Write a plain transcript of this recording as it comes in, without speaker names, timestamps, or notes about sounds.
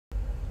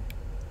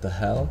The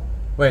hell?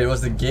 Wait,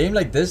 was the game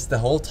like this the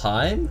whole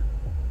time?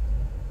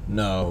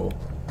 No.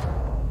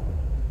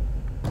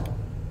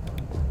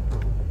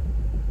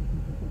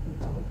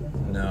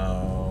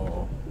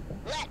 No.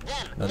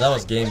 No, that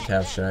was game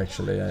capture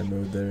actually. I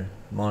moved there.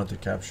 Monitor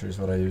capture is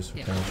what I use for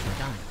capture.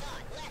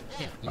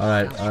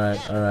 Alright.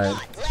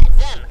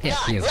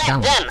 If you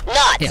don't,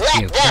 if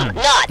you don't,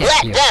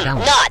 if you don't, let them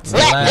not, if you don't,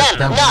 let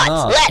them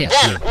not, let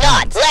them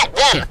not, let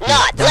them not, let them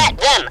not, let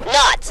them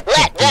not,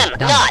 let them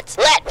not,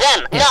 let them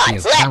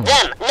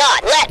not,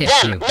 let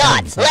them not,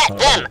 let them not,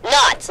 let them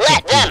not,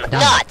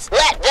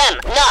 let them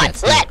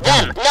not, let them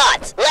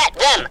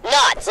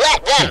not,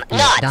 let them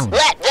not,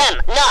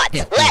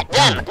 let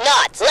them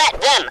not,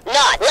 let them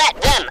not,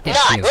 let them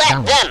not,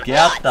 let them.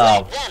 Get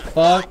the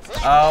fuck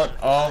out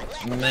of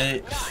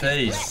my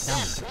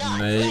face,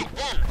 mate.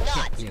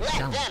 If you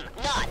don't,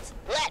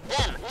 let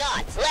them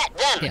not, let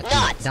them not,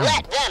 let them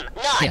not, let them not,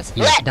 let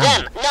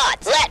them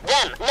not, let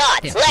them not, let them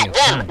not,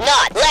 let them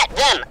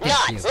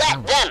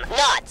not, let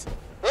them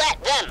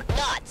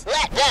not,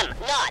 let them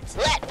not,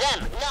 let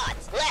them not,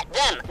 let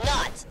them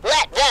not,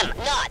 let them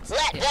not,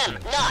 let them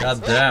not.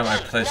 God damn, I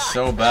play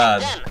so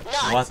bad.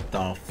 What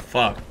the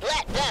fuck?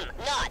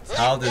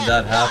 How did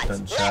that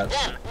happen, chat?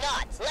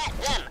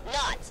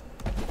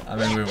 I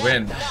mean, we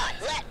win.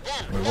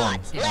 We won.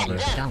 Mother. If you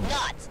don't,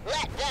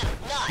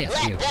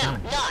 if you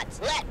don't,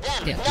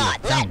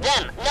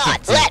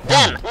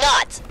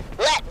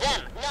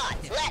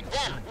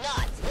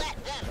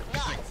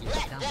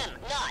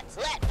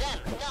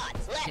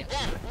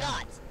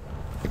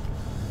 What?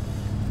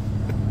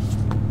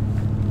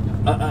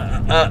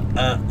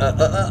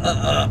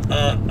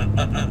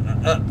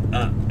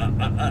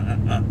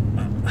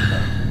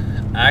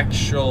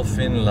 Actual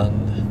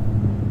Finland.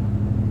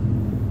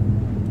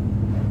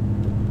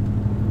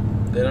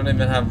 They don't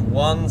even have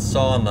one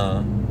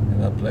sauna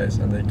in that place,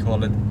 and they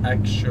call it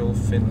actual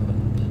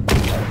Finland.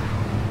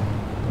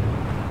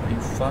 Are you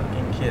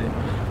fucking kidding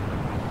me?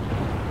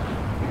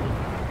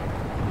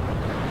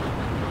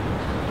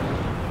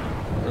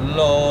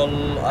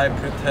 LOL, I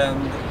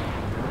pretend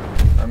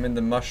I'm in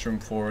the mushroom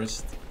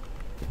forest.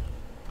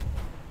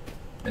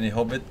 Any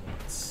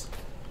hobbits?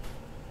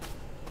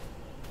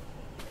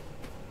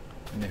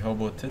 Any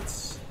hobo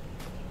tits?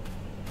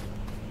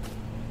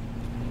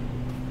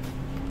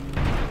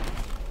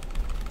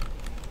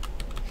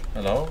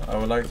 Hello, I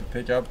would like to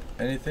pick up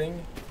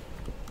anything.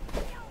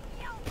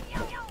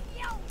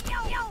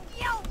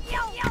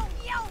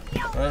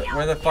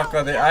 Where the fuck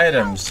are the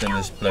items in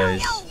this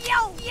place?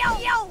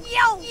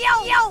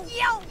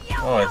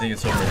 Oh, I think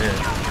it's over here.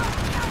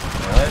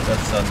 Alright,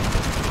 that's a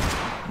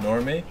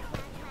normie.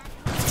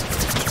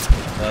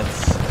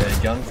 That's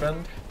a gun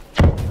friend.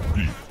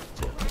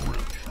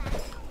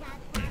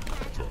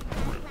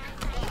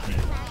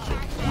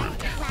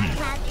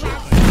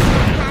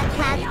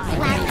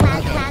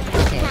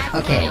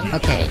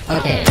 Okay.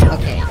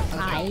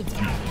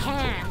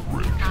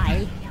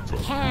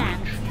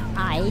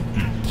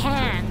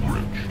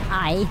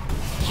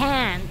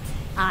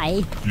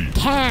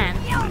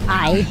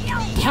 I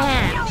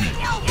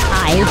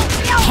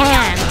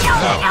can.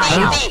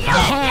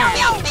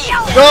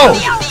 Go!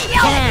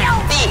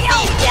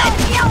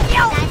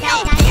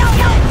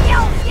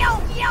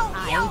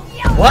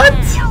 What?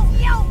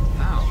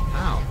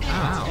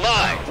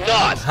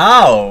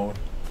 How?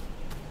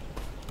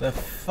 The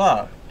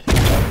fuck? I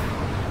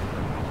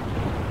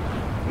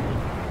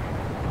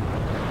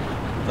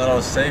thought I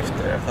was safe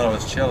there. I thought I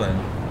was chilling.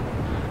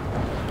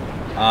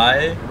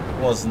 I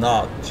was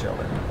not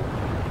chilling.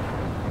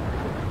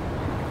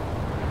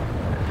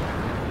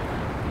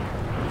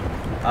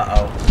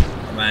 Uh-oh.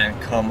 Man,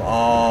 come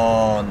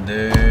on,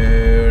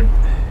 dude.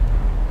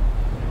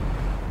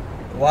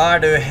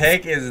 What the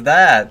heck is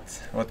that?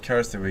 What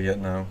curse did we get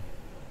now?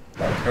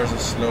 Curse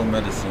of slow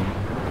medicine.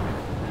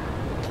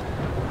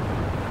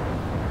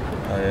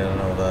 I don't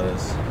know what that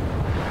is.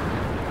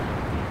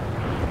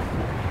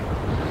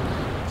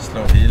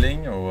 Slow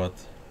healing or what?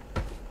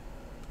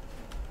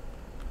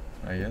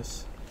 I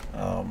guess.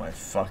 Oh my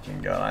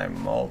fucking god,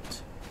 I'm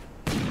molt.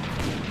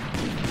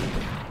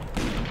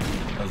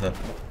 What's that?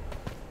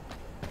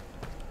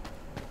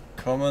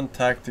 Common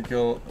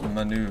tactical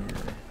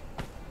maneuver.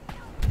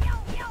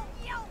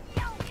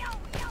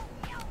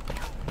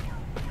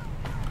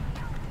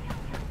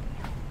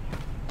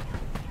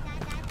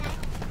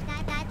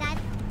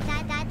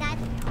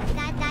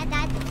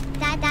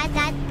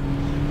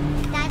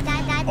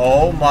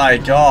 Oh my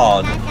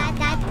god.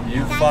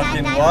 You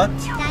fucking what?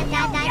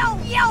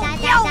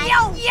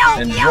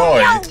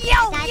 Enjoy.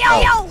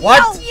 Oh, what?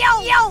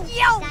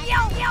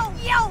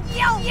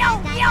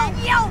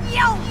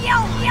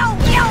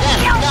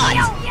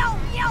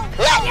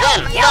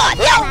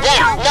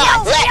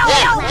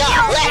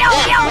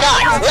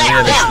 That's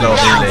really slow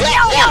healing.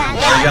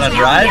 Are you gonna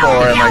drive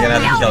or am I gonna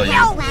have to kill you?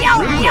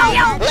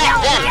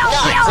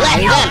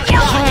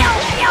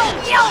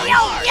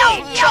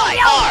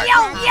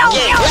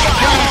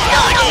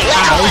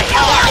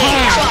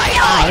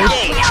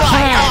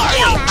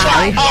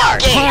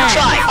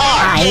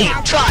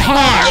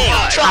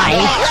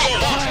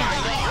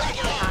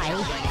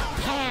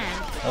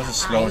 was the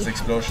slowest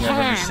explosion I've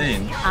ever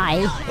seen.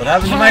 I What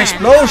happened to my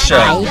explosion?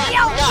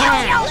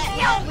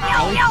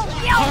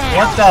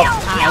 What the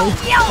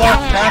fuck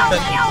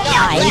happened?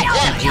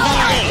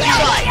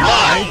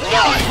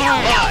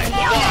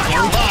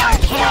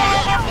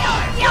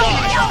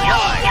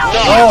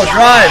 Oh,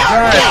 drive!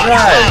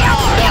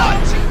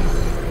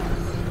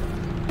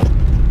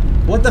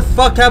 What the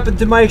fuck happened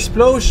to my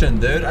explosion,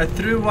 dude? I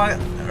threw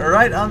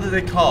right under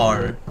the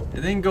car.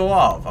 It didn't go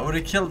off. I would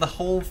have killed the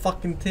whole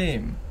fucking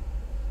team.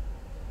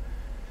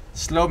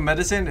 Slow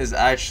medicine is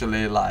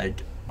actually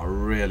like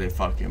really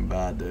fucking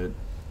bad, dude.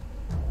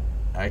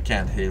 I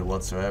can't heal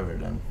whatsoever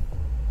then.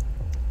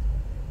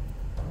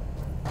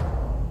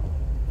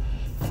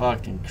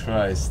 Fucking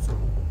Christ.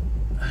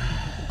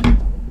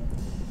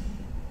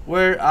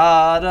 We're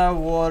out of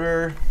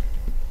water.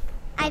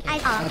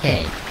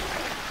 Okay.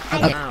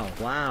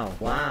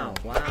 Wow.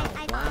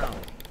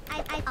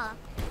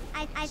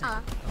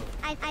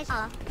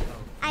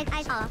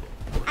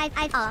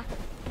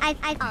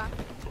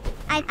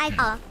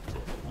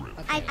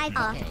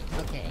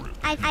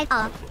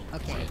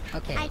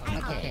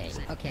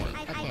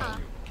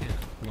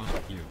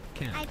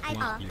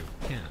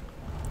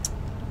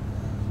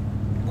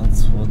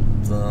 That's what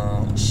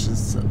she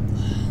said.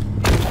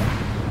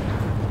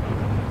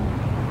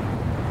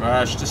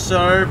 Crash the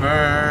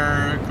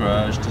server,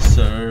 crash the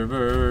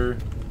server.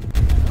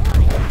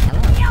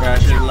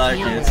 Crash it like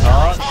it's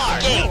hot.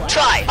 Game,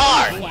 try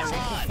hard.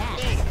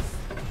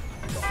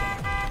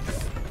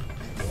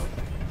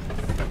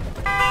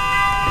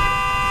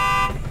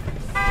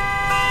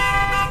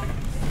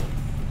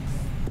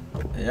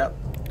 Yep,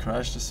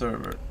 crash the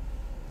server.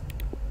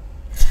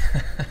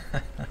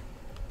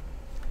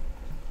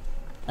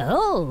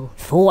 Oh,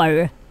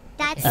 4.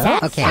 That's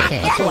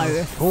Okay. You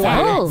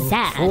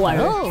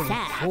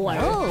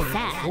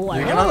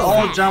cannot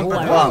all jump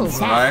at once,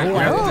 right? You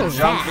have to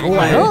jump in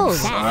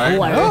waves, alright?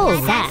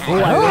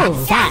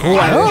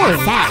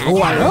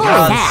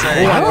 God's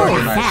sake,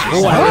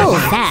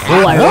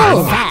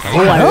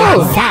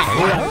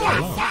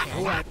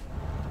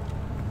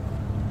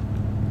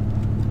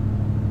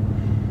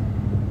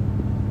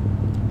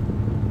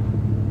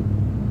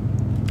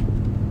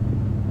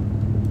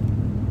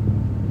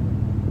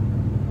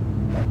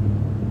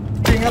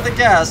 King of the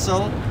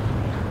castle.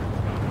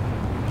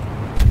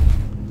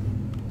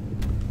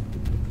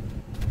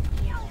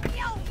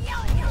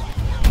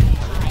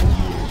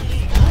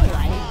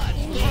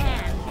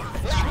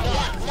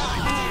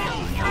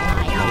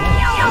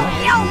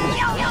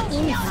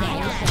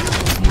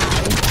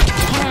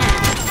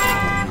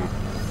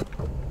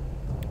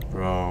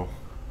 Bro,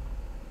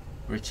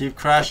 we keep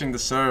crashing the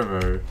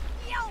server.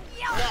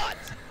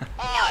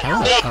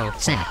 Hello,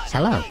 Sam.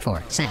 Hello,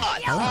 for Sam.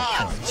 Hello,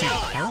 for Sam.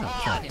 Hello,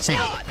 for Sam.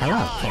 Hello,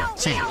 for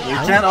Sam. We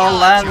can't all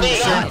land in the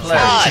same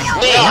place.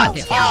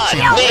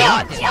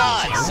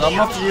 Some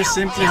of you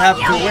simply have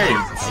to wait,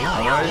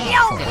 alright?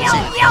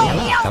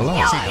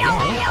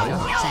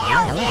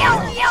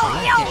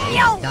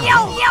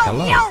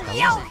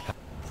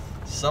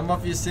 Some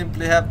of you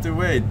simply have to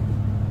wait.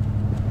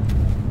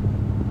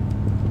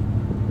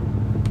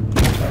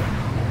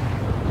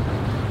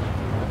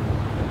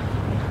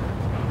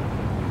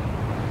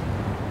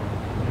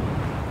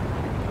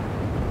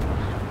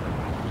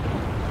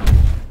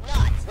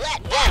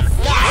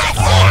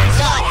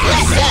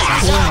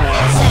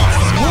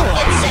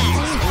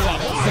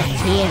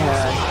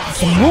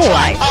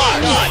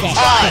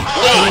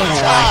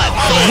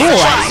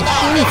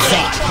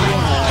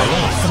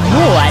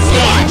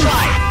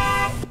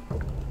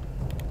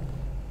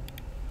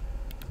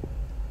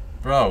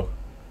 Bro,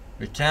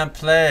 we can't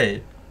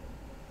play.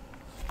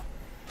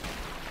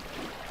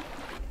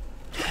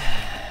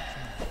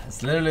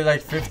 It's literally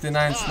like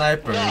 59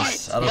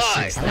 snipers out of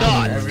 60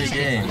 every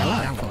game.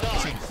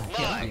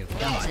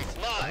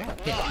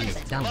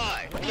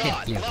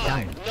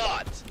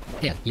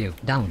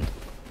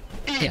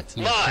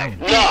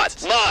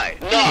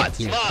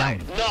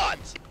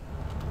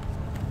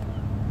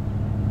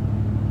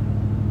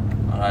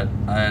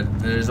 Alright,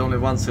 there is only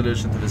one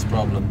solution to this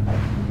problem.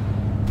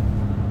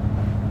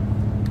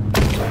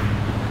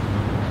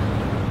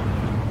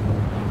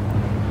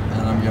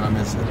 And I'm gonna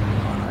miss it.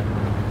 Alright.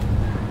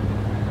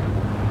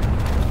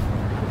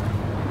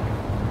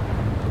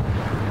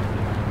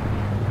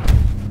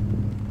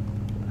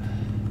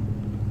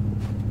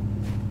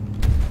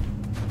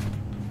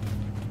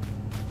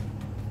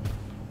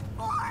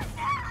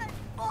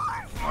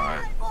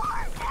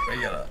 We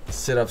gotta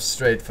sit up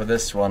straight for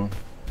this one.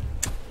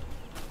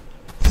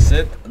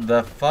 Sit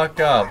the fuck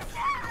up.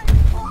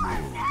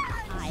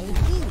 I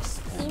eat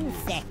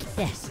insect.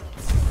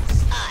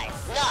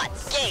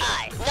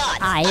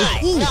 I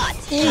eat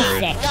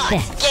insect.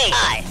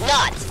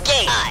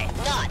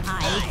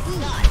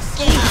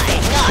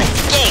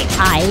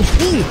 I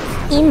eat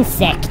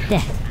insect.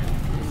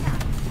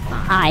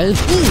 I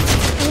eat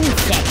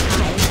insect.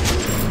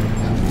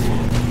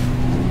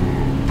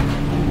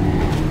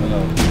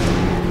 Hello.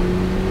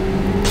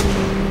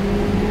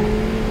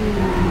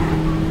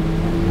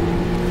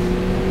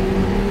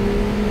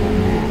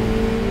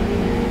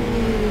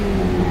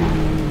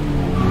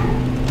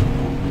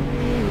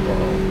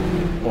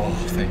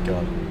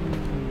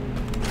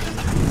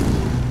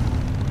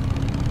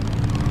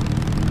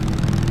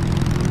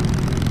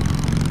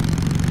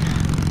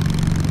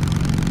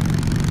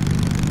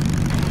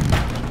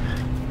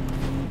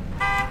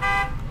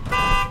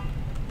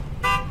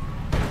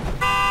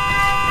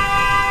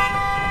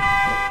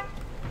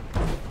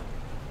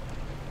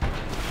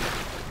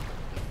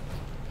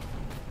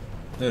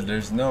 Dude,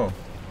 there's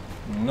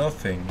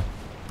nothing.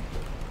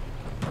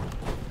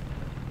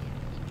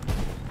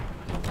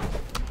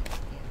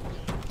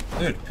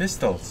 Dude,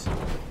 pistols.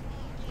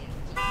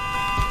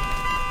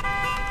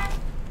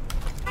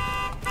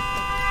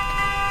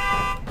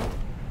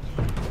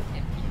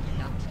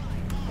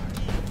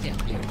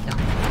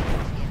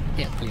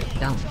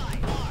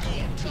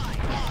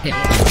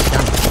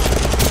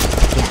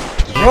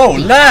 Bro,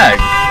 lag!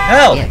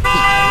 Help!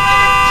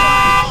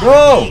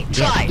 Bro!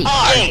 Try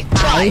R,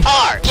 try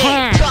R,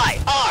 try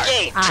R,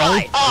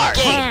 try R,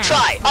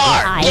 try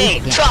R,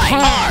 try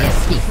R,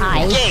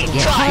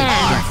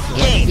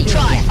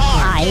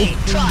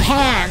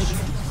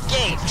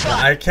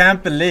 I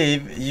can't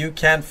believe you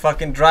can't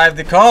fucking drive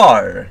the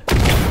car.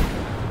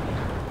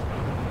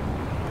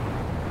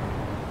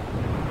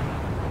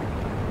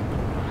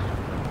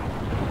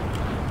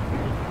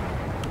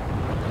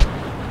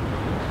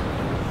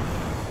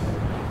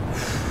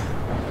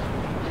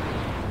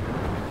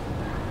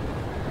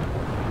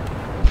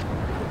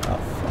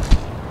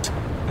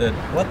 Dude,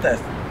 what the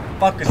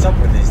fuck is up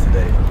with these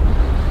today?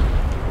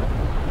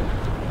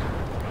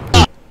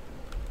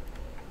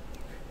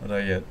 What do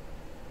I get?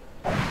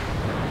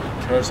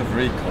 Curse of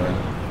recoil.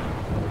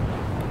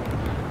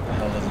 What the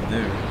hell does it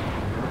do?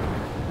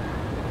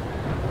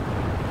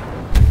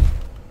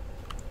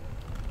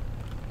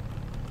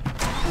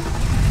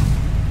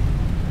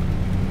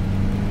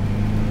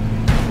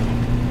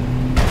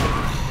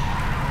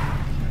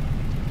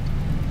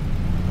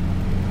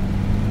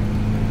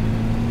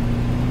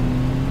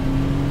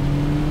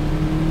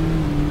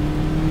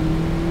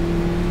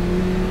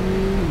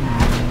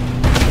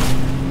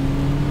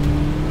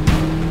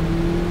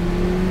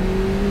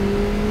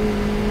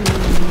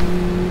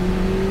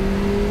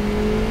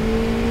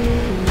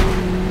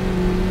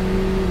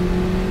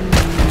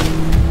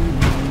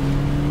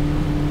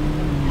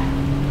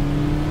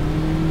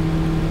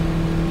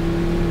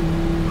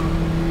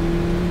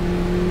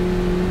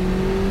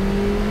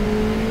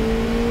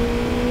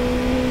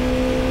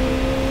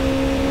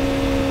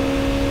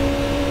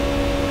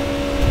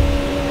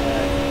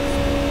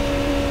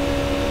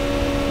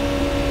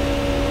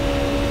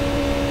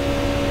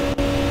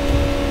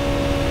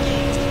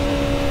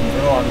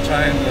 I'm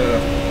trying to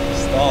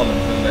stall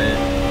until they...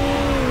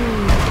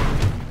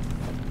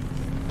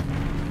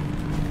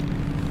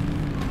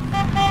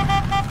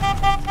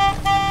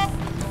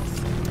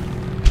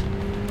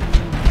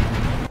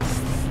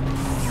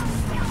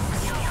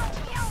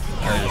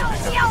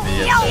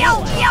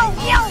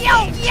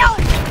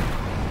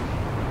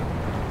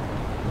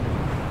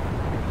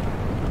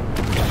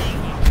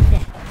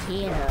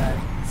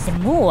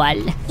 Small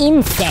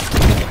insect.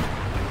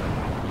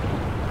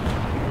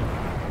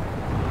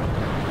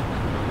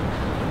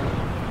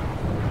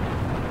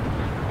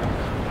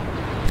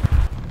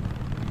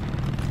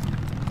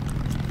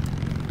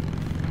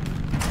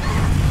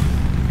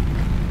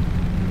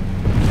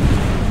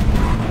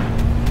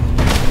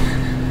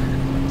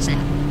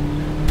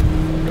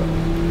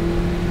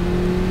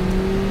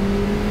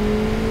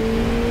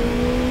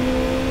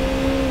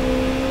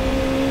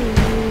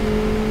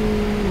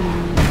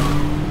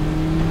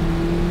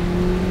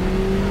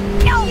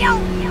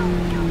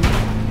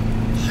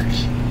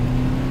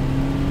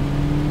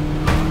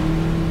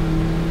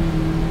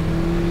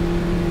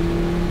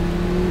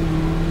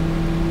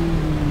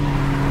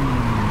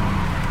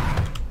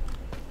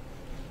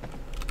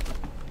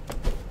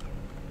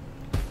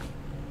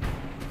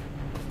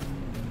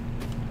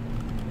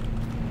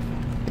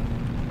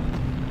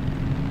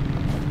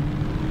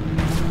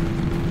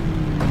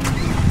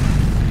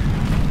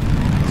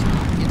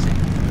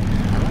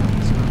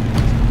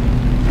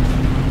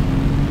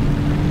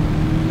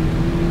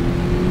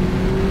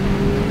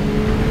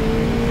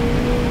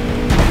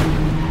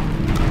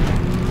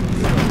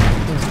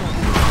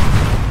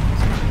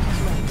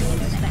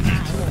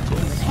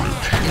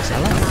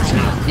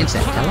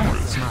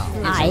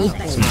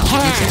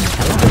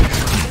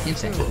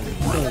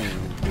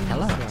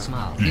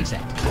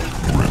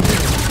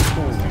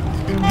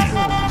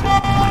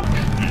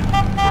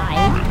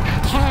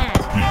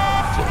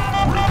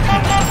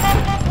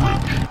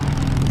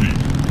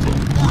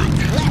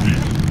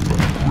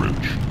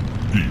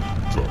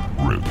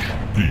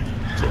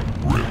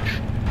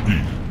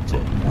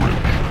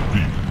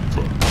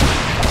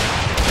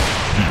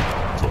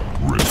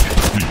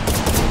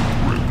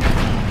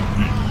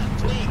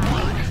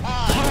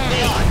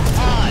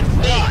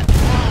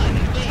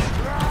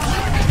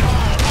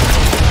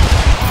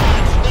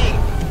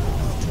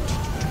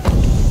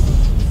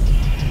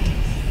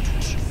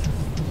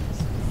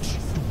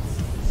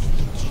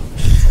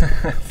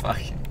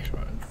 Fucking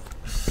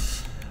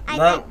Christ.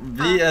 That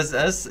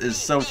VSS is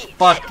so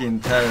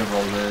fucking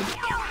terrible, dude.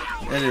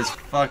 It is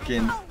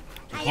fucking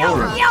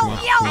horrible. Yes,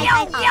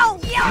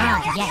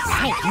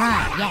 take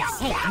mine, yes,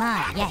 take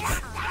mine,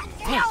 yes.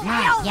 Take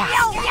mine, yes.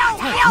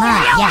 Take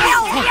mine, yes.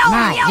 Take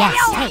mine, yes.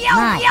 Take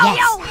mine, yes.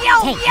 Take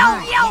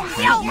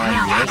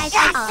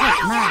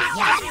mine,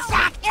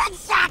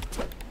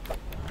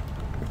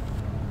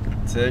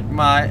 yes. Take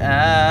my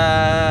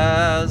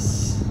ass.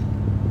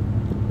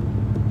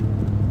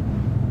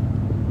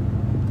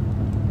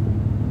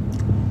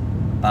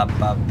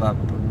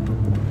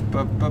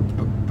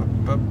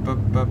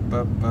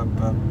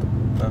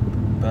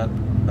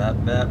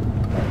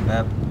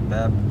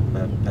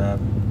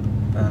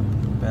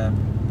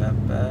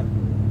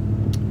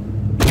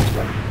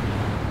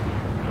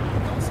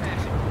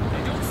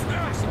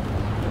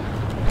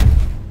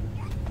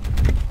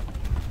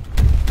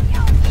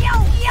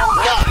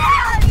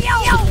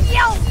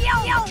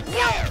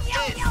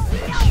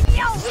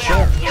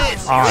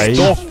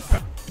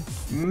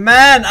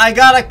 Man, I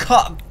got a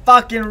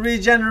fucking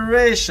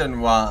regeneration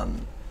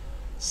one.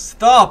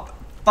 Stop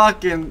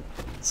fucking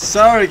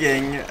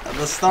surging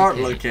the start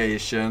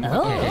location.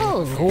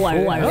 Oh,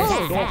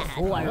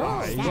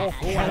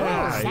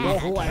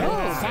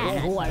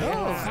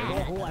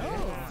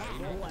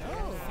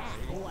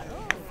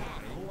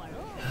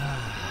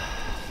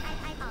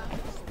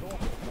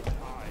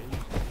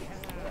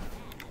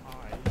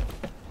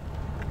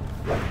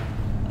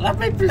 let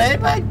me play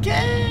my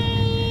game.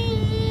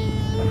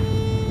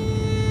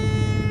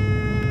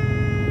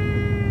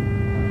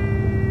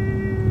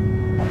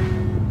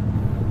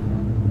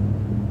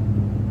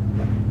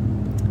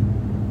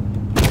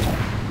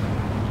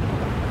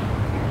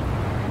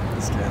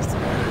 This guy has the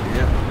right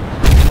idea.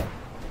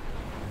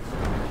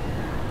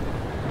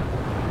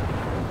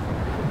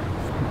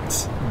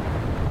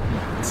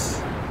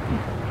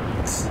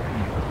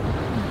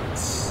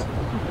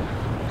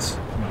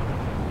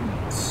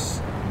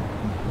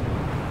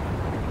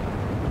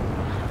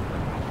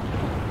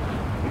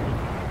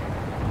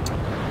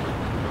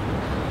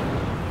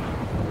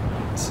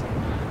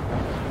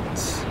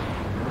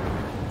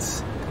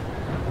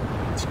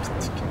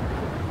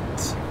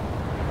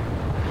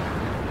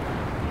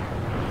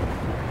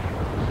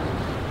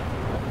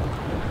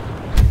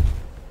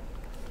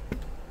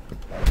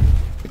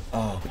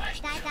 Oh my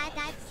god.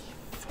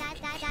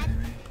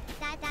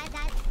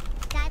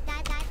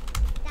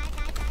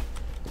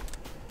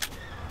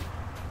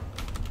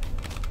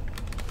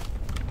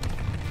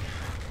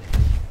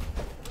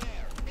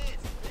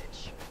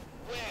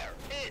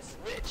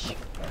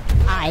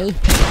 I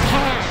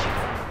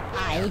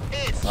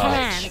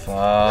can't.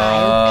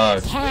 I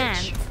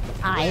can't.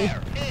 I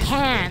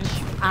can't.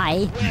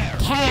 I can't. I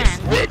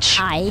can't. Rich.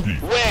 I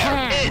Where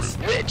can't. is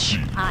Rich?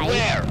 I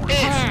Where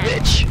can't. is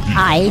Rich?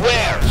 I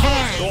Where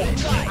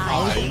can't.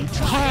 I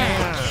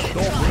can't.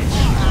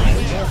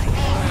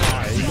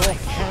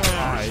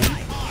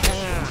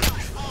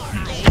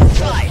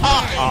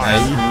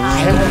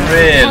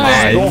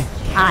 Really?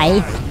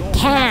 I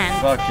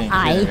can't. Fucking I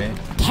kidding me?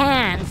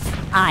 can't.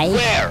 I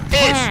Where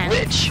can't. is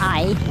Rich?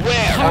 I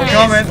Where I'm can't.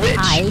 coming. Rich?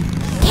 I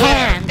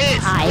can't.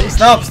 I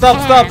Stop,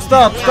 stop, stop,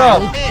 stop,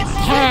 stop.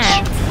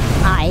 can't.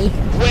 I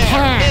can't.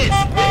 Where is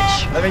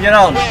Rich? Let me get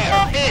on.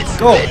 Where is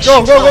Go, Rich?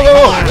 go, go, go, go, go,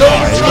 go,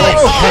 Try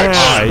go, go.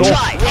 hard.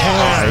 Try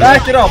hard.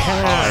 Back it up.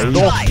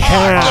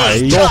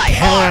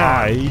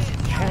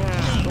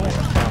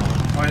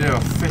 Oh, you're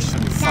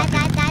officially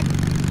fucking.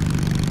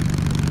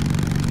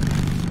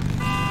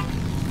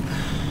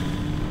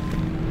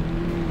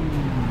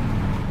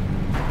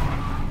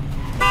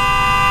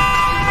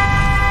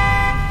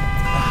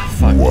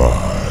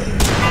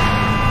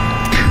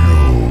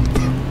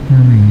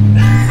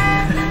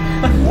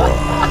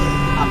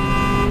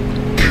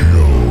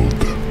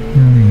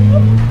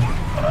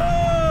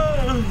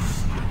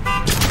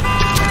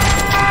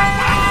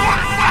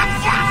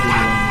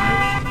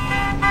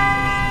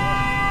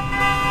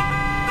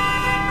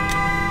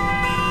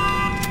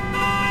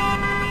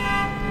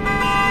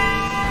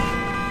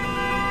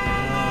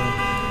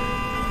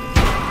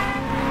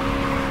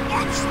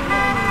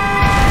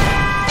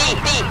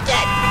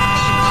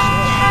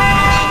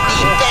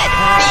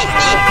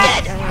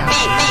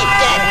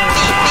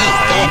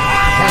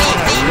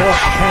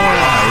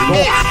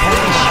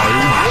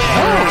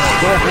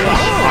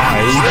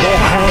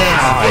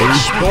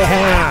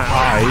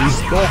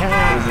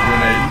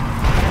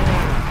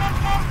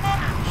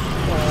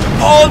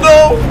 Oh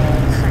no!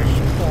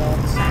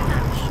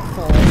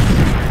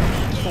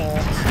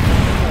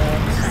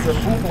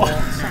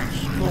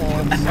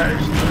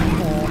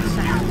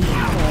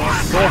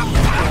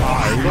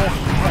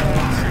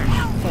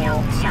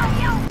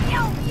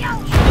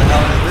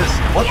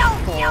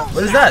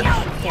 What is that?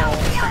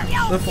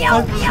 The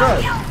fuck is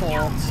that?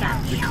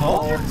 The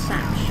call?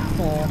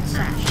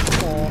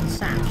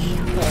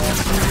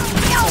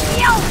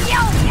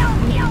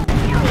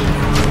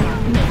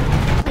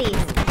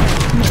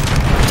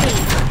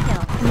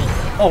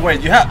 Oh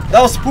wait, you have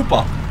that was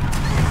Poopa.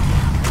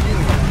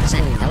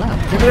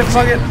 Give it a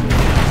fucking.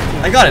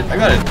 I got it. I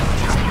got it.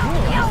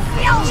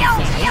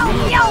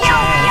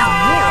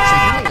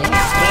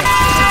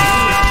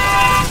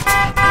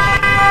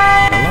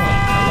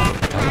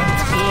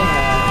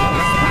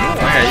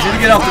 Okay, you need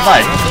to get off the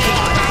bike.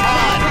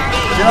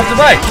 Get off the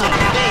bike.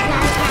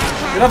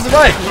 Get off the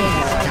bike.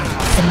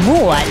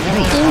 More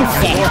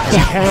insect.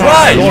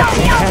 Right.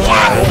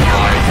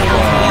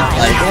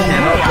 I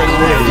cannot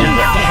believe you.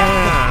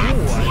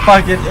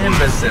 Fucking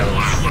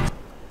imbeciles.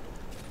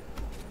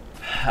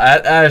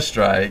 At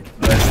airstrike,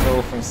 I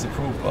stole from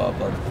Sapupa,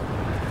 but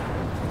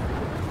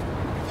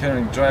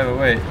couldn't drive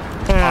away.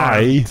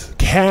 I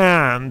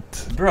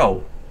can't.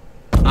 Bro,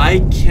 I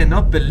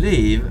cannot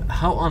believe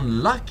how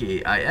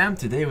unlucky I am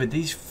today with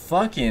these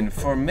fucking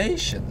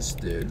formations,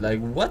 dude. Like,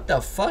 what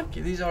the fuck?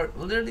 These are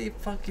literally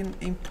fucking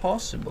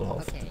impossible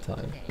half the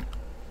time.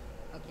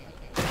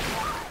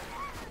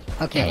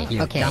 Okay.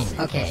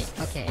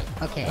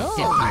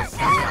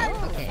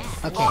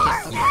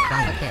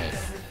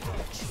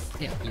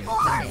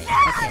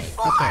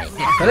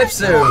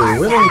 Calypso,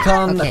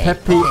 Wilmington,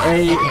 Peppy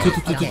A,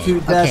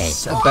 2222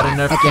 Des, Better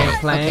Nerf Game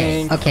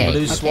Plank,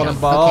 Blue Swollen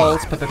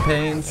Balls, Pepper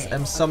Paints,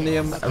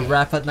 Somnium,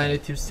 Rapid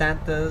 92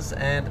 Santas,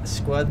 and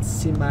Squad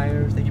C.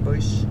 Meyer. Thank you,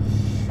 boys.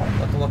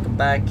 Welcome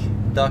back.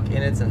 Duck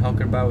Inits and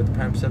Hunkerbow with the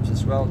Prime subs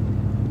as well.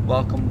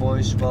 Welcome,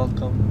 boys,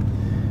 welcome.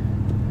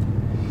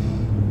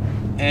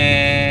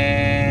 And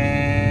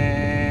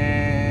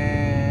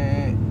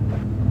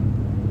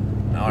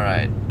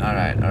alright.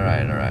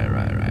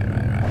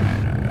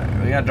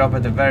 We're gonna drop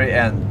at the very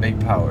end, big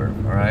power,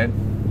 alright?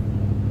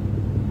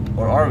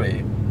 Or are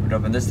we? We're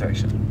dropping in this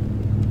direction.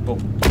 Boom.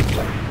 The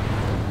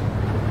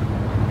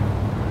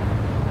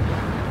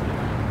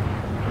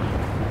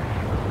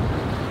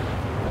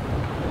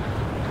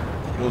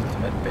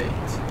ultimate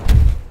bait.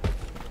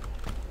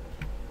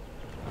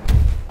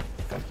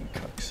 Fucking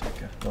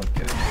cocksucker. Don't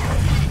get it.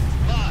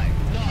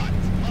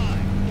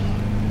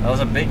 That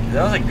was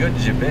a good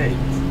debate.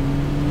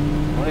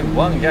 Only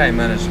one guy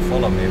managed to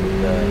follow me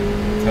with the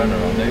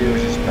turnaround. Maybe it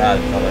was just bad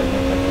that I went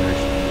that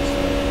direction.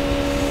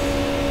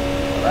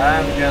 But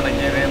I'm gonna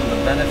give him the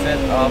benefit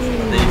of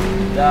the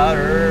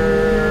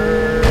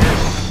doubters.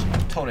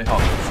 Tony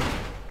Hawk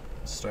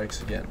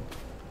strikes again.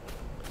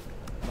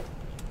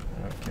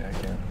 Okay, I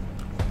can.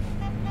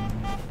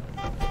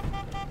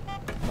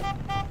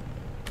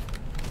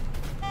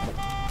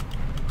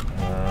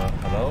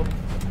 Hello?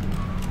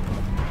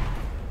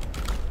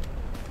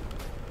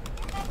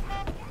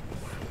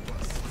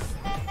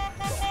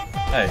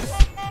 Hey,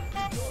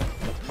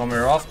 come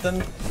here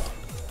often?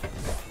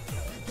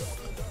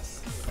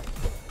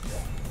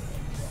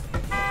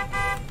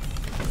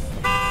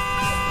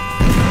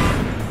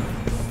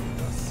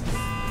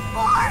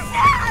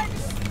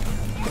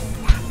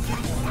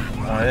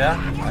 Oh yeah?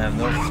 I have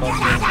no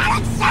fucking...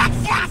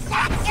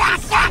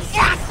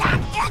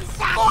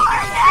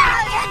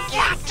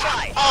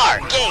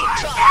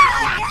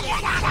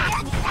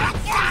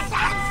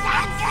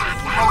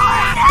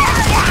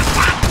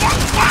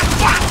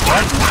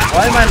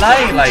 Why am I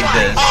lying like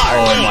this?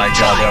 Oh my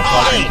god, there are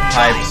fucking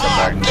pipes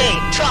about me.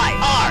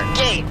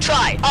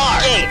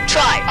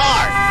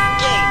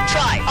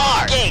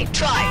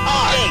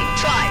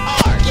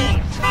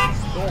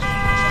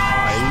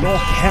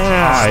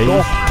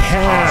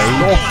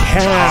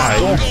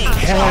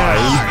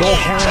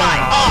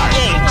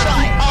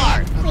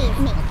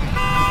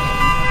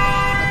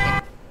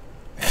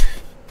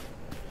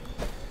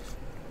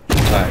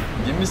 Alright,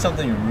 give me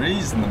something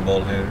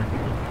reasonable here.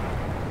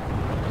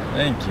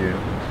 Thank you.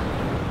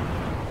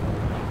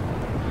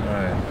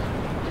 Alright.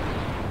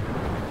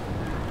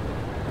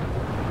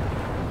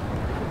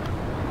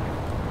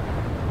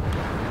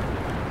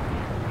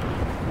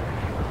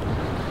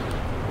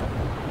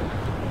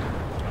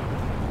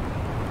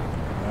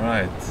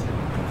 Alright.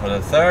 For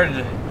the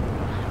third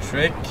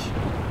trick,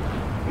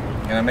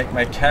 I'm gonna make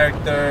my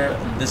character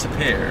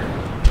disappear.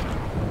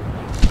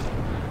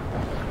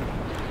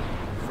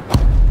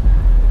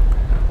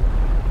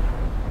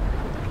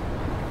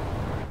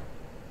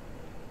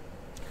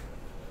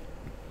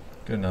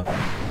 Good enough.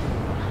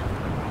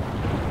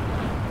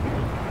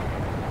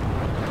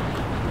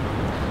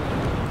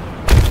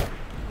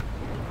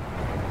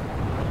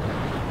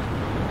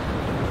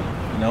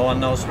 No one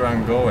knows where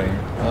I'm going.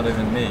 Not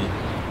even me.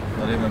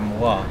 Not even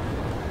moi.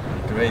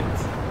 Great.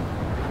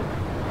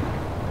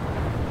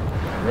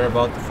 We're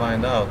about to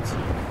find out.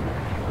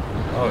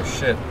 Oh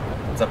shit.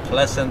 It's a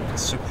pleasant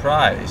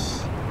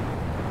surprise.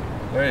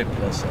 Very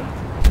pleasant.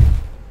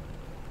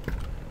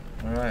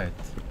 Alright.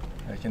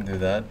 I can do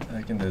that.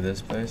 I can do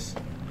this place.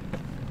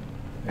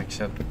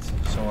 Except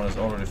someone has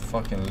already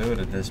fucking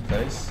looted this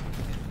place.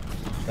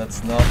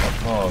 That's not a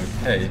pog.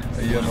 Hey,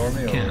 are you a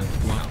normie or?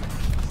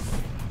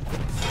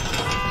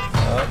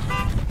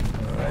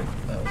 Alright,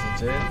 that was a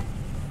jail.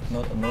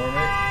 Not a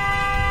normie.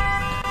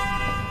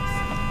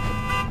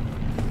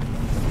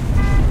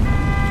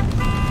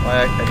 Why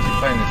I keep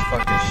finding this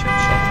fucking shit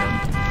shotgun.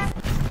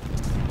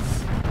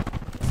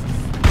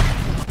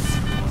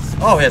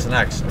 Oh, he has an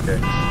axe. Okay.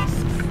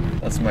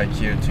 That's my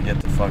cue to get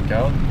the fuck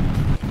out.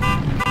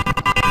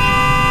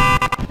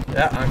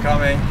 Yeah, I'm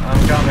coming.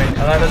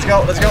 Alright, let's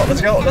go.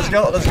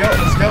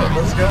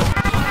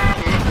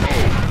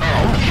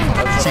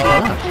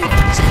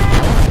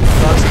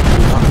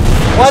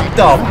 What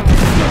the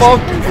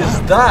fuck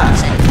is that?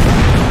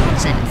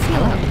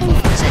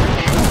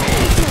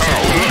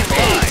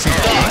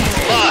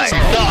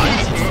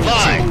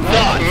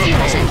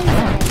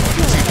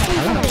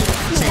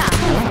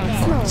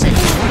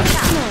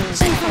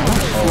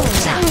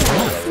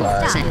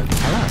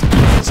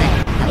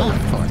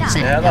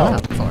 Hello.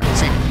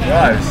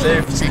 Yeah,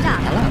 safe.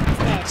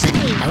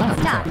 Hello.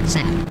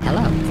 Set.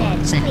 Hello.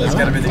 Set. That's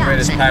gonna be the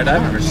greatest pirate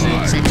I've ever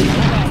seen. Set.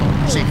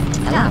 Set.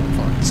 Hello.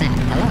 Set.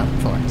 Hello.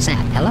 Set.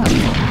 Hello.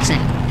 Set.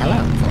 Hello.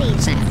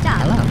 Set.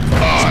 Hello.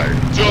 I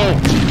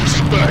don't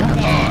respect.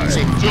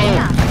 I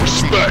don't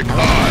respect. I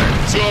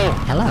don't.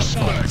 Hello.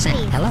 Set.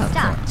 Hello.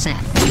 Set.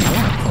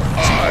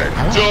 Hello.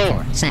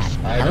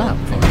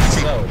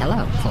 Set. Hello.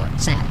 Set. Hello.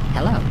 Set.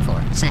 Hello.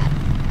 Set.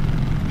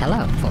 Hello.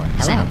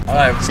 Set.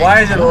 Alright, why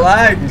is it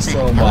lagging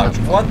so much?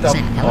 What the?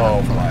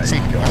 Oh my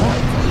god.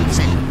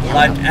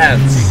 Like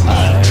ants.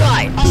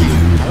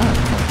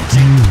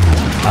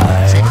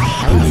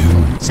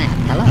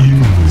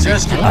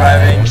 Just keep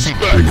driving.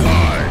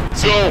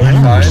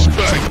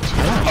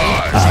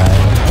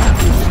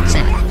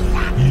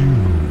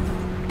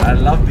 I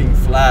love being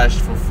flashed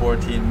for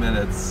 14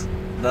 minutes.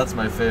 That's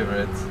my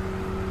favorite.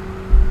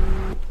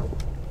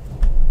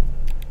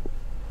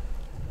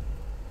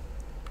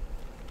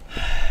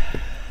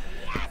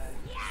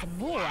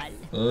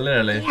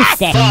 Literally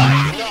 14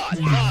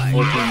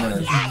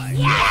 minutes.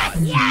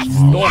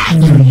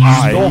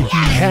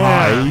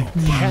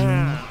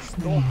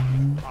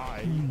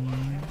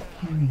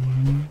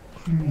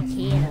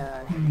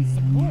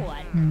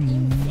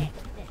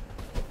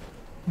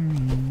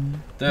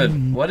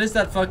 Dude, what is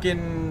that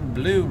fucking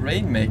blue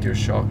Rainmaker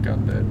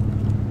shotgun, dude?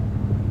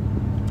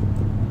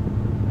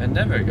 I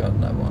never got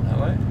that one,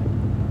 have I?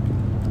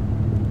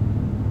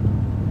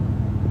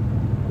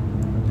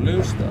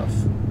 Blue stuff.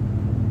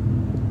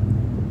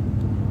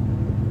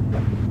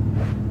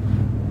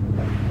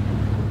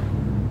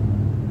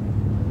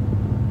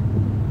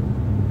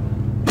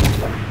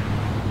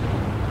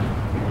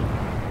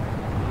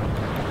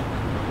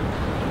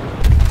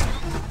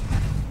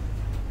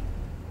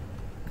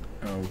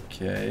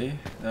 Okay,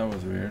 that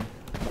was weird.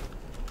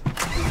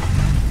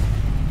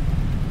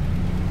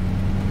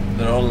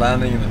 They're all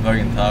landing in the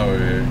fucking tower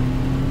here.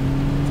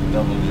 It's a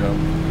double jump.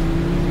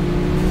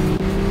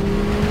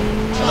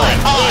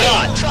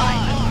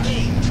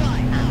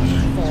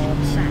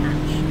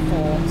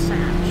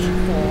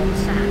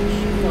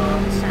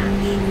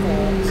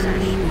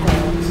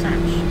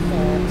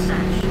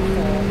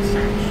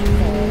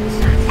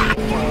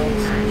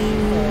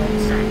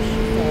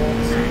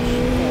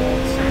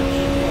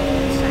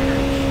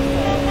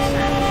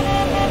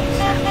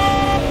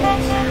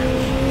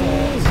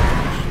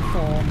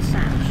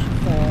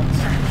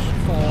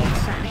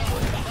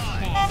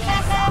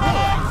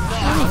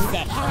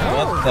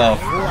 What the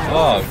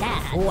fuck?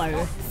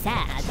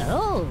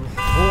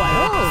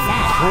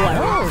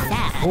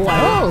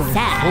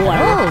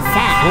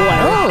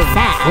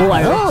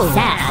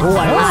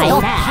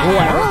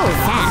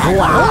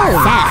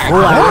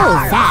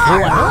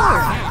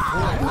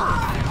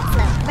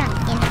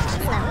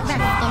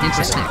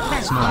 Interesting.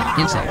 Small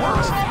insect.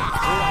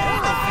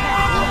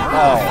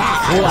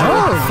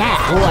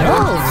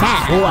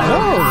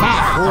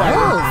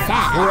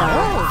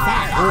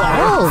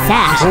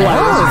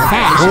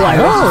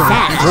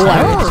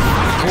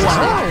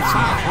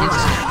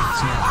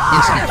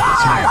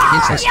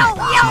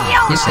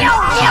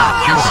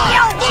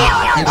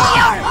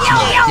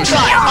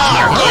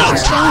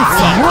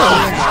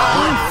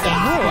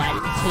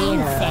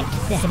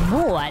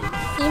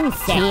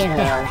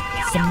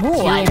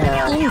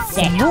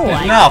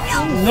 Enough!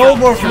 No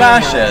more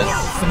flashes!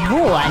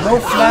 No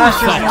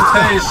flashes, no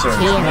tasers!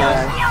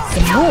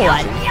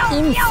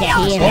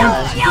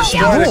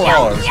 Destroy the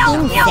cars!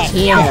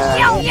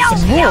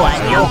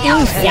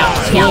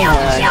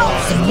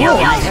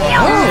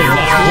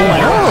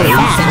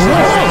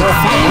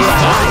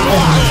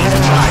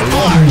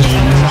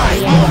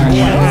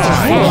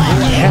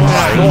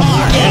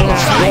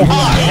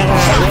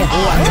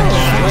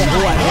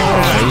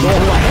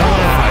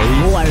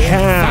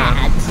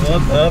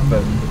 What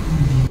happened?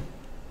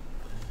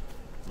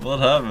 What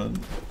happened?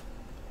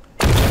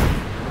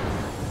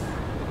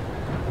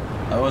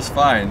 I was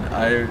fine.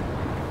 I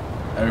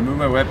removed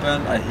my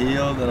weapon, I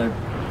healed, and I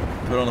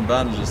put on the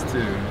bandages too.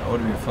 I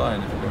would have been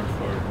fine if it weren't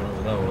for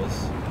whatever that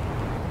was.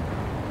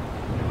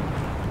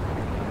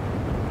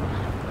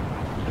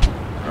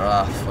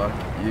 Ah, fuck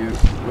you.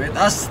 With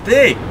a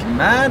stick,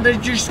 man! They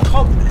just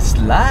come. It's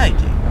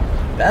lagging.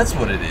 That's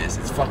what it is.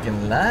 It's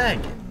fucking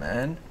lagging,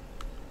 man.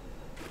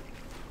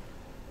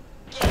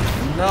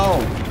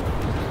 No!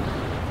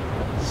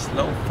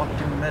 Slow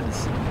fucking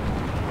medicine.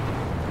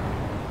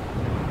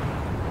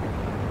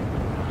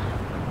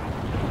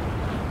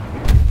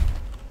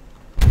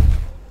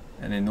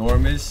 An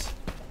enormous.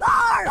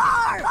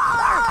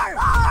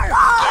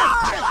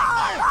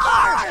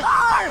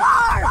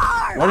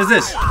 What is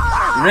this?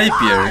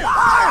 Rapier.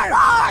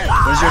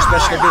 What is your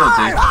special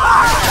ability?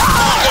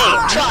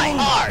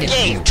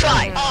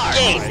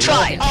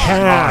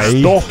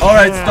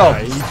 Alright, stop.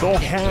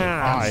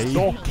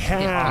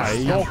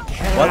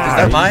 What is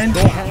that mine?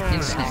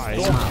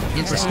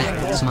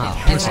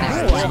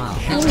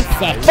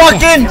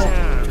 Fucking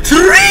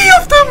 3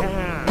 of them!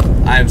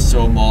 I'm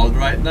so mauled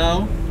right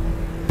now.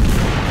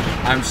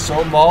 I'm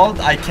so mauled,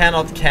 I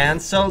cannot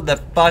cancel the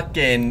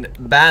fucking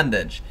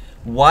bandage.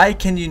 Why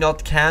can you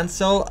not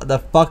cancel the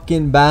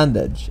fucking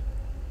bandage?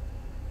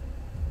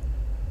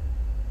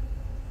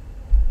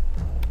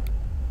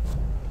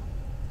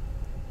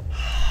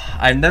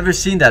 I've never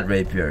seen that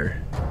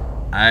rapier.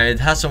 It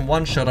has some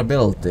one-shot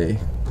ability.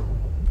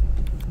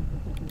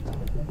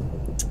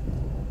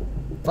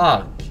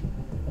 Fuck.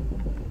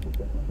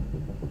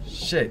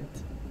 Shit.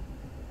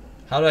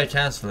 How do I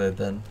cancel it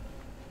then?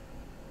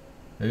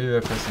 Maybe by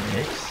pressing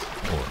X?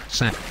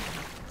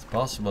 It's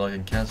possible I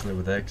can cancel it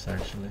with X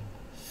actually.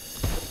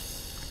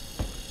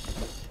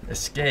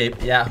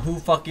 Escape? Yeah, who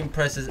fucking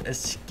presses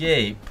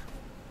escape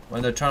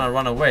when they're trying to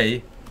run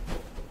away?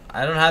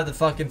 I don't have the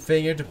fucking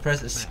finger to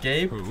press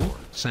escape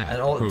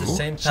and all at the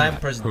same time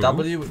press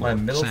W with my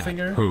middle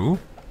finger.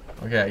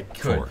 Okay, I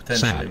could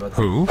potentially, but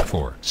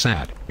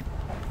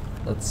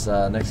that's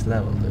next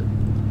level, dude.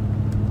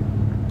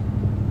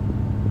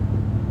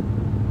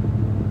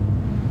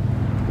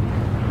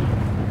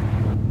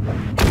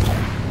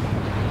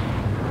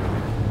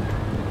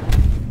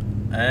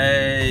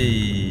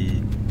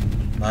 Hey,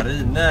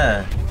 Marine,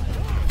 my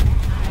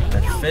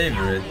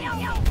favorite,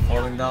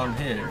 falling down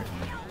here.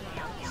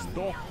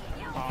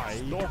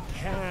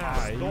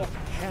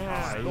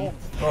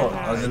 Oh,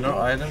 are there no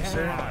items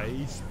here?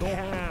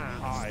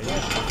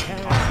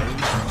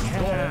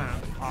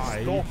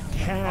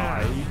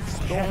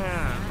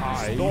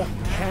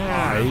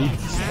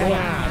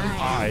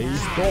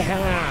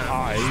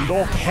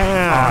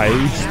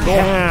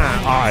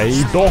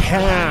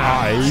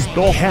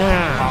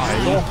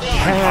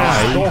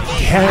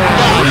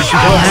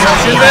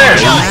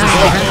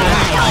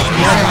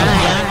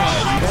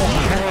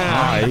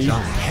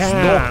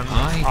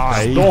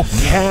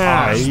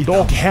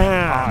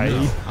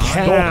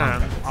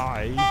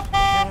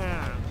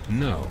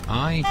 No,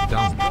 I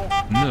don't.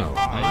 No,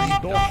 I don't.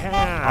 I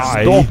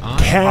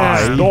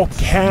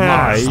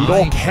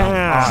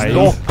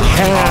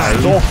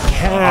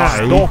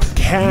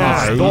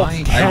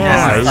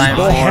guess it's time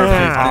for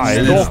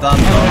 15 minutes done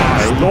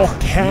though.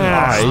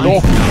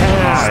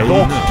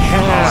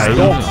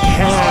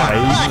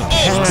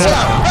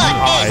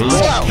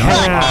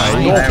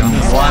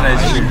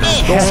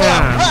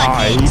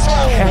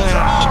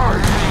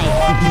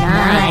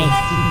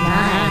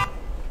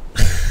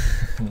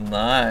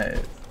 Nice.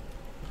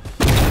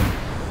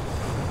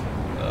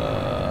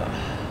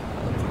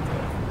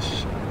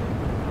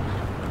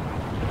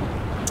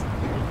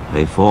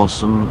 Hey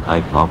Forsen,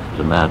 I popped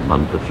a mad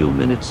month a few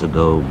minutes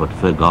ago but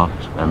forgot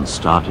and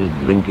started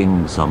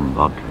drinking some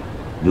vodka.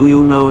 Do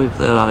you know if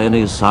there are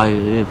any side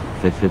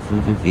effects?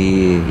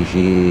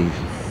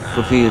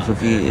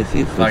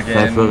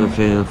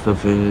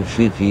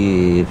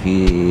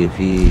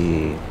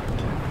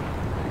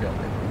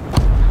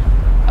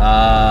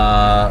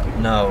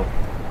 No.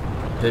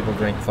 People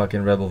drink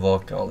fucking Rebel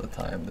vodka all the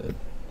time, dude.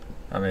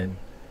 I mean,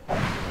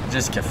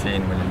 just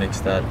caffeine when you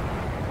mix that.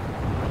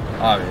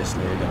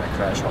 Obviously, you're gonna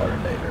crash harder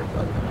later,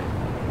 but I mean,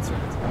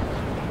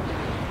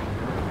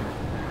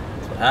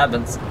 that's what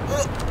happens.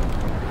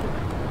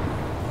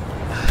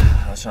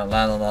 I was trying to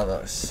land on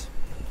others.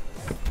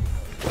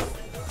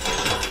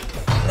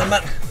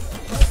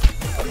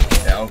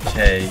 Yeah,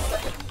 okay.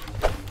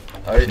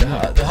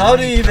 How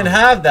do you even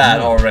have that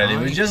already?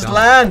 We just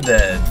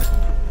landed.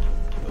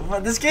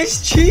 This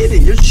guy's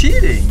cheating. You're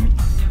cheating.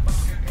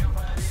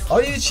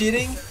 Are you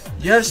cheating?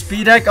 You have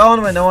speed hack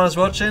on when no one is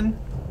watching?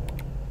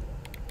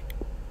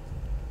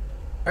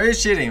 Are you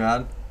cheating,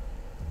 man?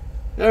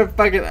 You're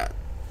fucking...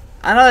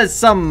 I know there's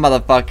some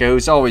motherfucker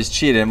who's always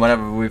cheating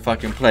whenever we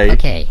fucking play.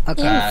 Okay.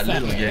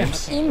 Little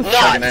games. Fucking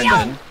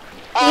engine.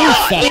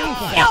 Insect.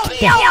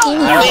 I don't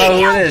know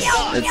who it is.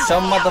 It's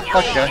some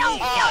motherfucker.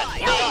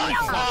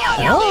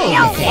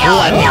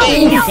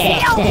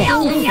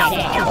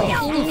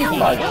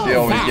 Fuck, they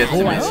always get to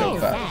me so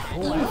fast.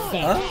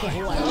 Huh?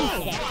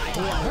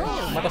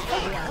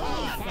 Motherfucker.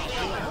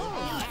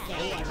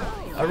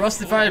 A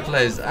rusty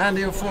fireplace,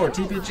 Andy04,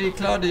 TPG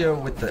Claudio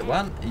with the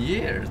 1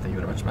 year. Thank you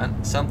very much,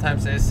 man.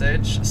 Sometimes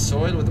SH,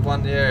 Soil with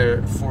 1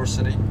 year,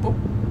 Forsen.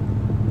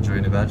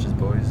 Enjoying the batches,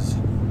 boys.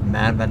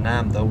 Man Van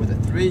Nam though with the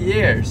 3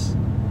 years.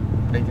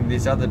 Making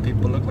these other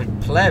people look like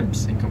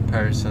plebs in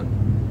comparison.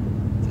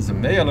 This is a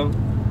male.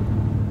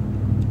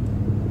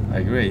 I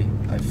agree.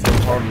 I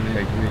full-heartedly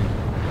agree.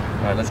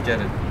 Alright, let's get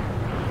it.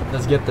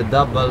 Let's get the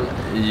double.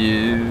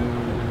 You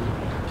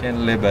can't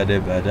live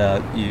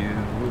without you.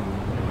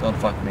 Don't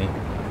fuck me.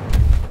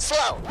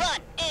 Slow run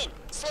in.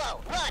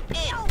 Slow run in.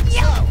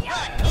 Slow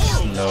run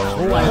in. Slow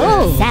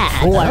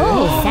run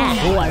in.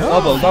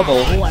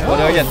 Double. What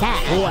do I get?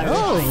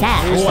 Who's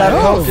that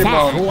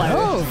Pokemon?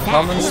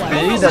 Common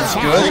speed. That's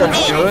good.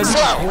 That's good.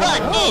 Slow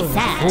run in.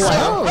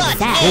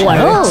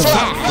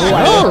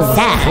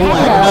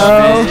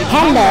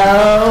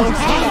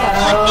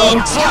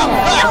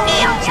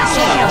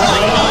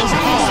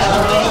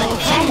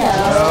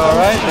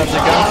 Alright, that's a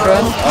gun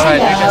friend.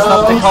 Alright, you can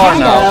stop the car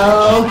now.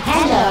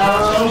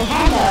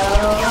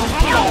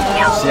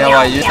 See how I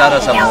use that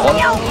as a mod?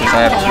 Because I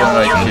have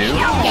 200 IQ.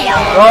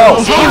 Go!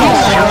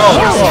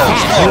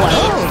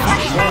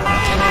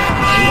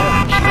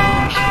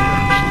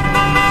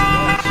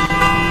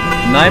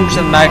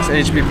 9% max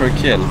HP per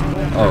kill.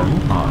 Oh.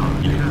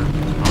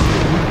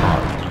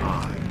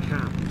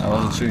 I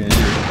wasn't shooting at you.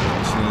 I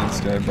was shooting kill this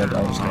guy, but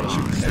I was gonna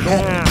shoot him.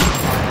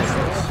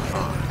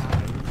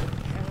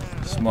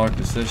 Smart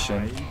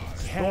decision.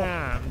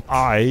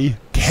 I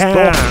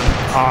can.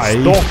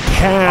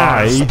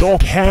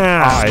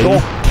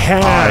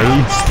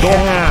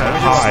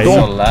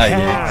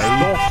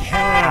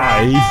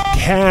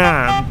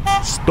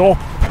 Stop.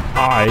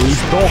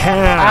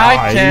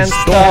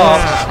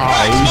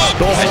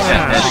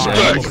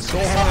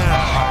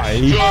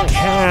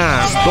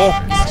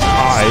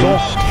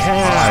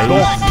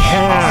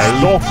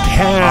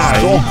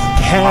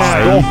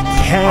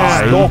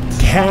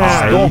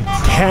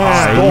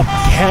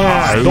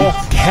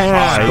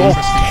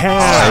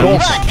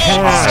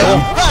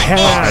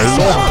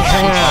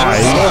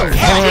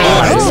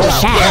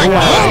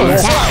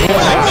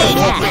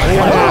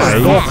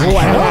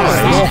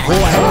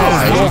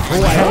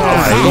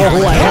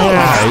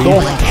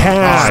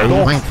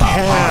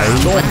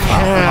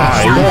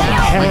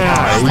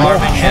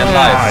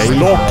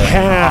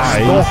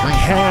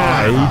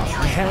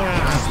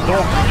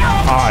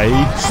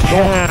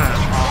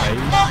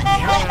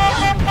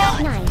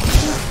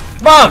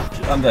 Fuck!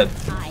 I'm dead.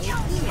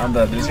 I'm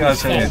dead. He's gonna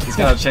change it. He's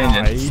gonna change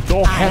it. He's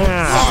gonna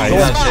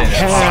change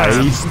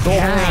it.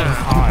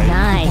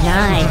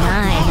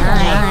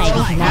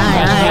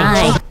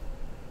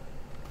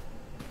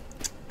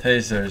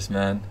 Tasers,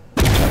 man.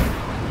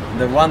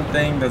 The one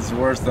thing that's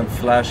worse than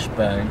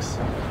flashbangs.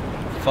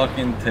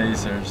 Fucking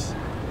tasers.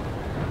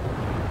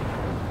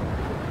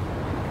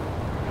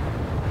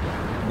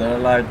 They're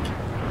like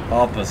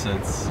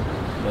opposites,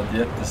 but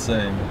yet the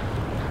same.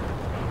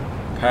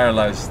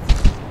 Paralyzed.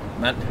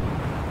 Man.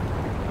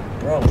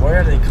 Bro, where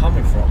are they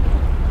coming from?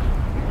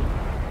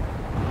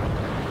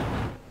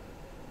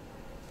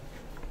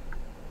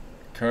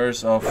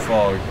 Curse of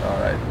fog.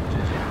 Alright,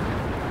 GG.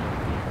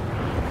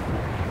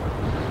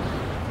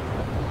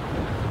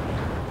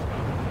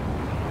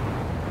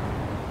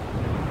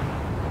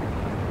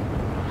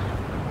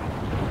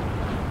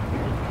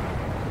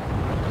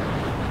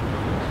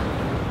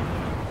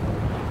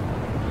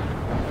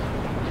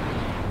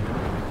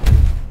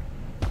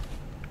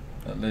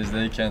 At least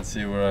they can't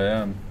see where I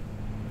am.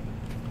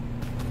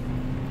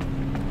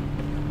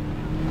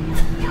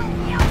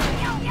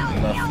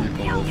 Enough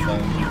people will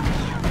find me.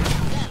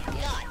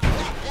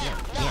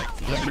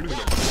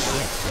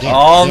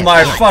 Oh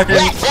my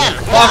fucking...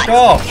 Fuck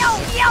off!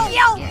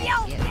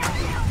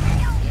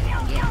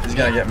 He's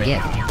gonna get me.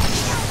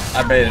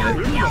 I baited it.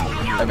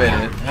 I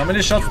baited it. How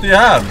many shots do you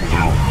have?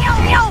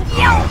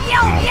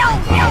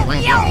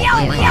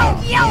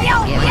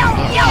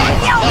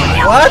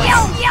 What?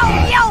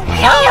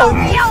 How?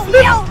 You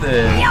flipped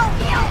it.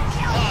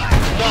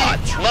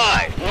 Not.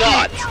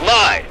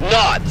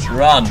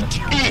 Run.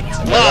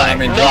 I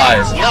mean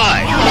drive.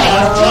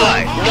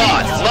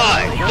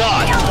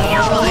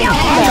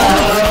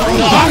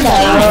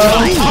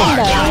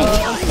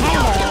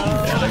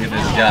 Yeah, look at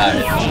this guy.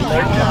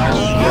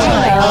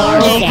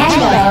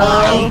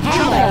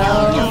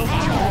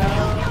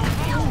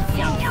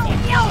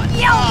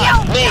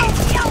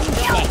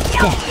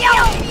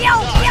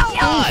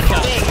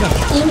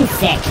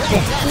 Insect.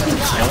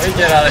 Can we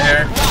get out of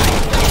here?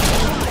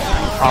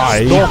 Get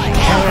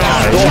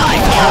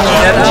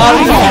out of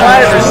the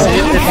driver's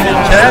seat if you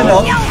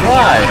cannot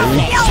drive.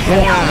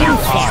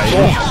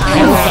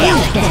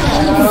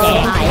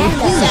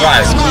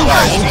 Drive.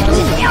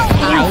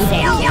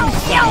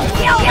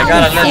 I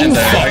got a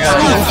legendary.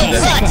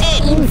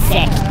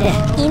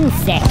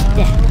 Insect.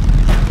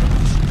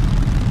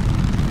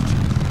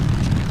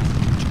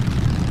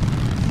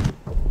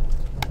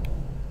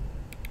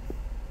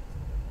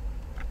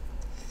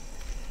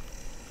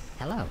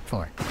 Hello,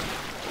 4.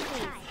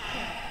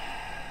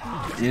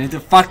 You need to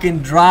fucking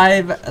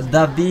drive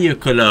the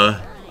vehicle,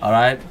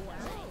 alright?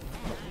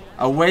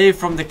 Away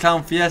from the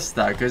Clown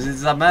Fiesta, because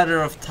it's a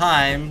matter of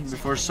time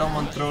before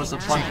someone throws a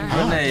fucking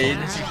grenade,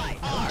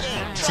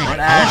 or an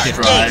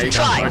airstrike, or a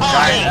giant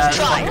ass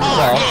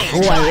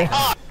fucking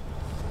rock.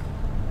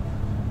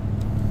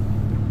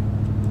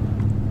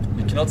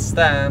 You cannot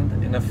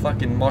stand in a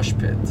fucking mosh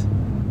pit.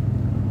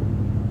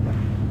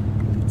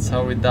 That's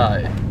how we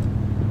die.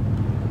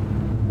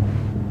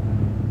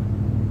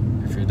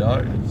 If he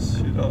dies,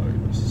 he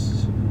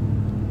dies.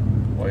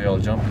 Why are y'all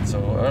jumping so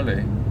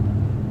early?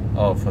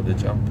 Oh, for the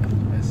jump.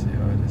 I see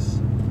how it is.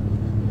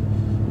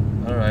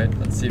 Alright,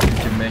 let's see if we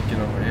can make it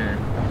over here.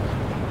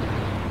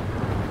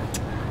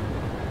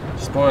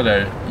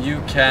 Spoiler,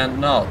 you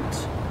cannot.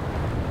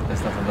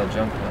 There's nothing that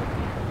jump now.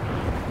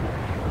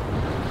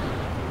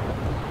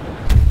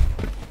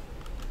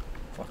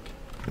 Fuck.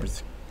 Where's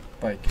the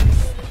bike?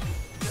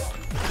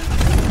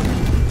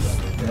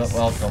 You're not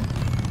welcome.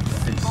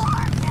 Peace.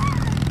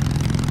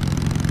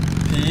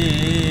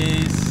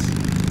 Peace.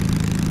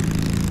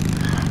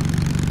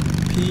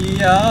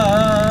 Piazze.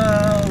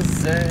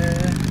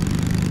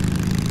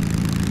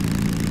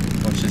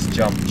 Watch this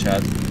jump,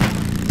 Chad.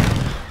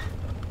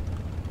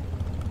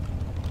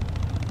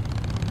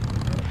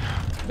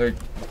 They're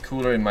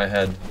cooler in my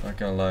head, not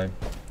gonna lie.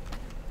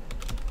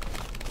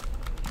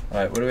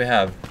 Alright, what do we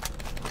have?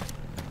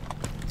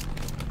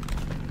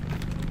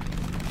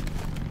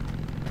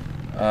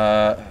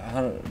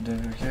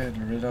 Okay,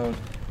 reload.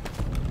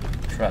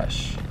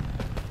 Trash.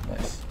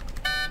 Nice.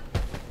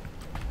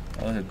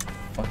 Oh, that's a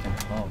fucking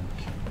honk.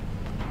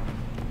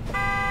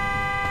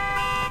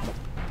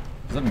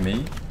 Is that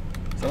me?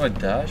 Is that my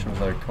dash or was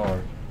that a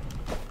car?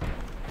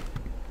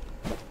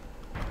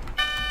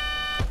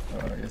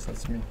 Oh, I guess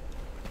that's me.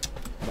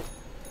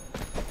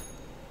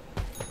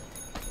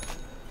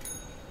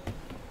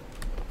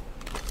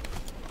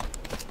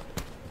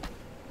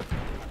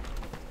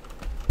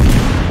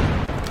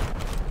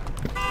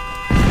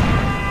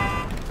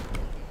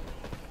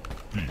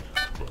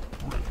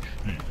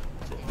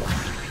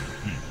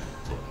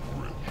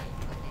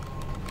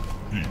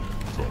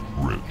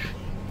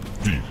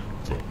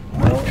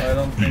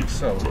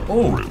 So,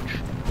 oh,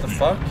 the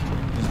fuck?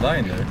 He's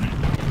lying there.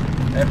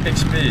 Epic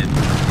speed.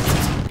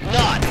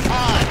 Not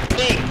on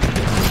me.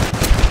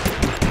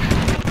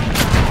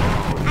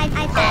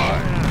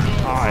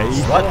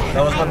 What?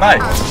 That was my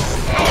bike.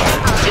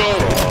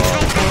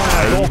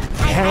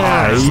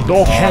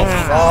 Oh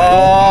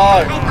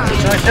fuck!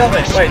 He's trying to kill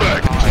me. Wait,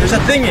 there's a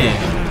thingy.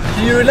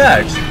 Can you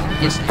relax?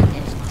 Yes.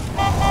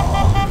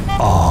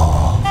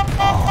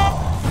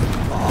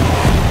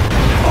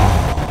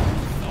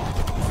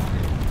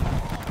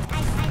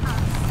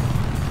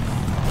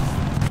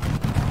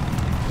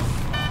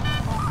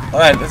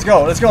 Alright, let's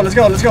go, let's go, let's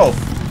go, let's go.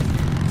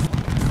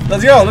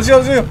 Let's go, let's go,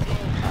 let's go.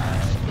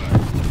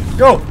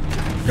 Go!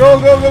 Go,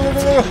 go, go, go,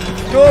 go, go,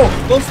 go!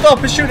 Don't stop,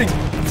 he's shooting!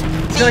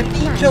 He's gonna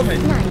kill me!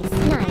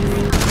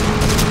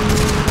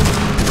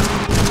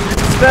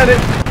 Steady!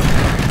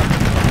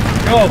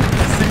 Go!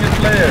 Single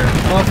player,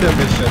 mafia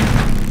mission.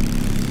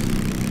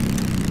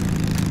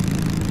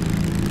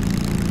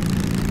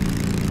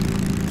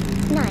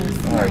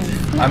 Alright,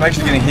 I'm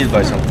actually getting hit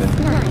by something.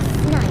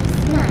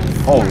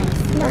 Oh,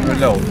 on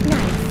reload.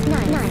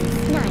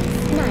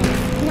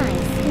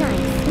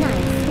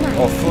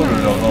 Oh, full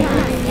reload,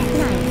 okay.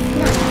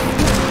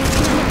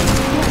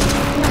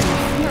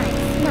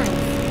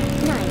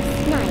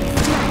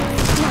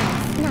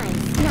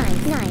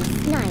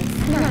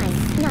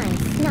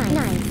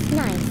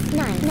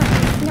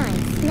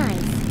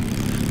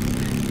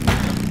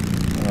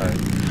 Alright.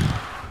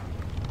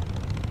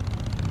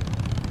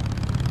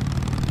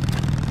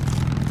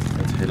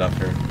 Let's heal up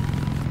here.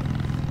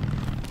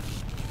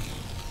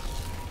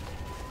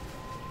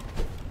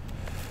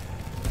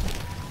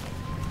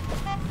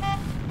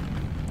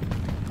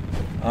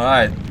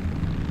 Alright,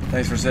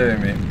 thanks for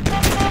saving me.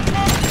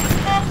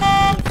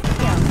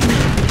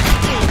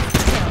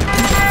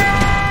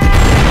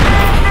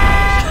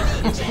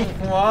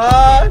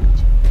 What?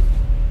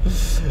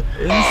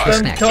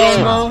 Instant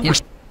coma?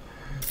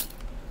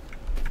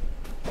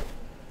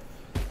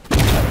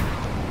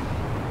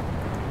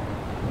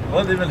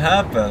 What even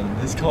happened?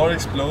 His car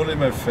exploded in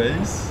my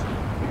face?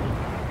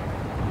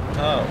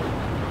 How?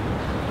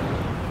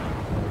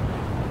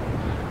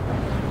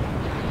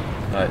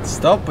 Alright,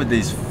 stop with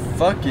these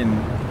fucking...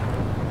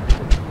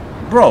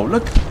 Bro,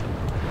 look!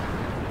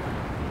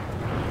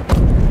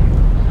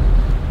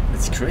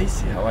 It's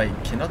crazy how I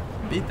cannot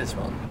beat this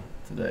one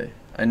today.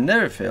 I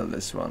never failed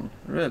this one,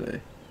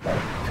 really.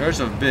 Curse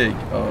of Big,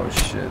 oh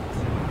shit.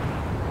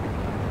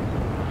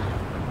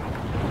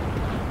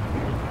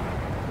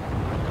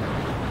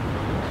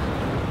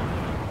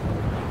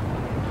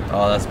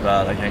 Oh, that's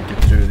bad, I can't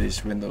get through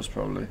these windows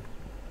probably.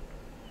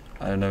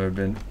 I've never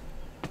been...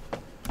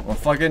 Oh,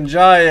 fucking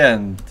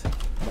giant!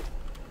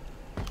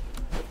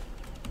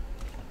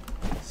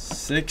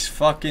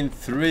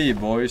 6-3,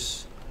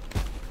 boys.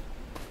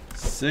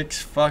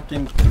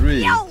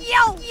 6-3.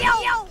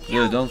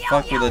 Dude, don't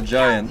fuck with a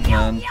giant,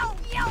 man.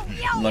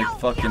 I'm like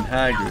fucking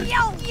Hagrid.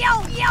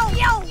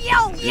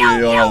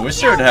 You're a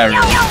wizard, Harry.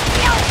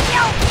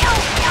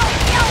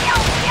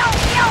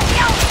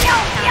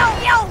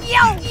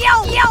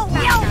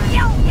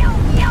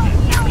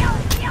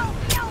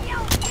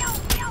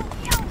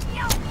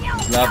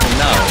 He's laughing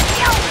now.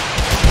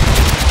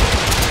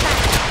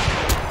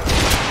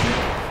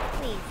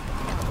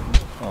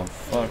 Oh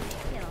fuck.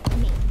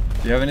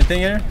 Do you have anything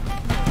here?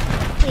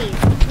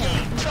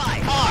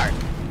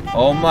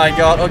 Oh my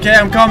god. Okay,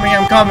 I'm coming.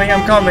 I'm coming,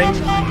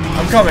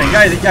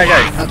 guys. Okay.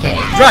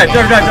 Drive. Okay.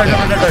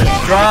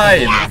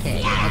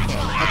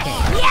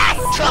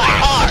 Try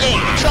hard.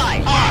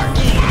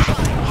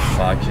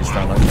 Fuck, she's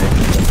down on me.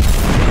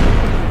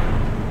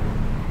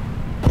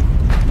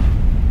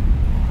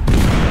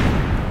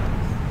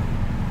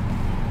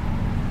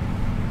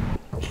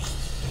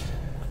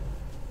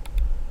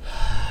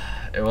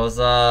 It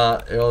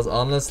was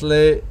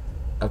honestly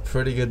a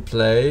pretty good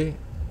play,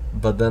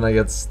 but then I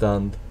got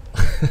stunned.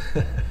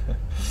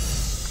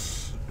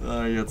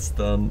 I got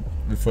stunned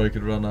before I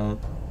could run out.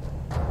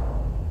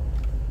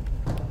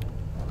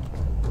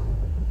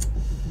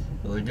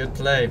 It was a good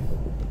play. It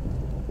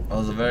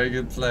was a very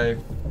good play.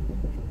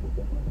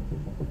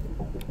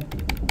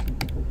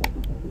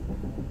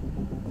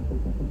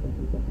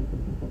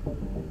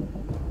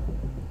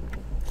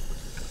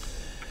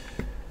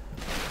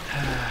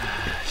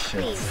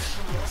 Shit.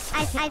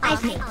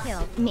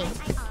 Kill me.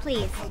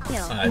 Please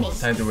kill me. Alright,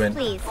 time to win.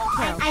 Please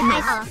kill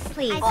me.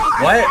 Please.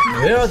 Why?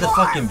 Where are the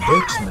fucking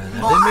books, man?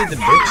 Have they made the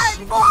books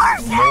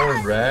more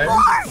rare?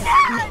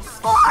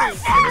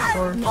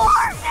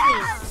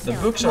 The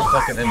books are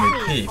fucking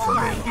MVP for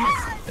me.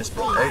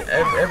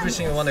 Every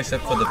single one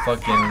except for the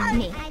fucking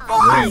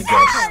wind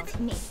gust.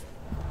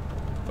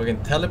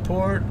 Fucking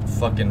teleport,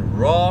 fucking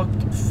rock,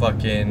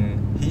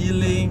 fucking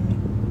healing.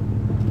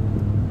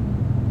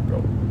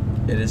 Bro,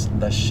 it is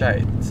the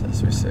shite,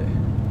 as we say.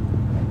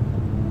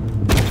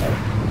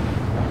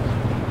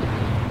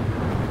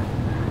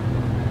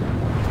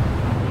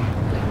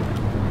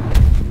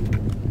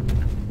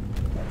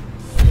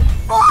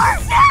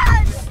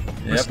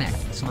 Yep. Snack,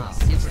 small,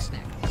 insert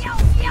snack.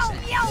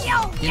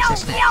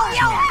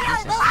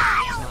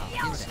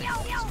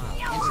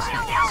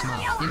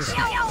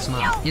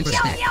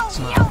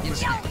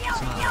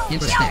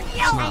 Insert snack,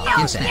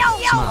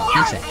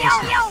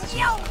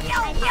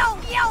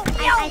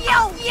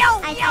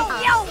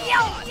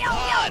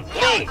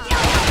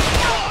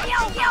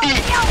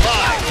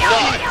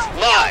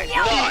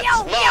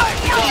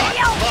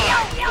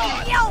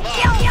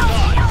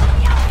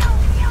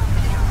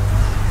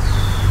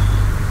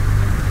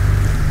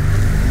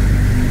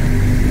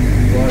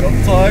 Right on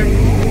time.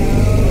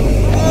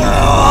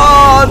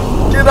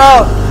 Oh, get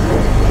out!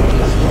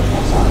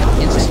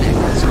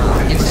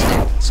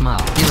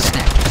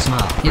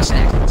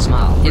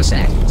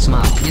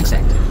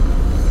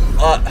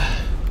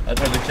 I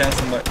tried to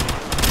cancel my...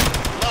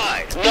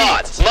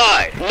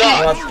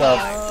 What the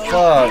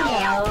fuck?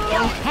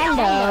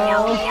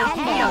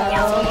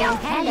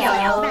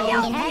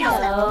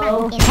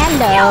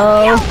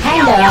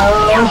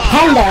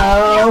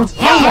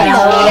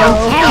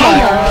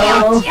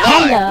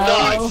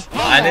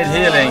 I need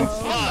healing.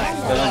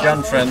 There's a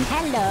gun friend.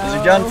 There's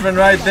a gun friend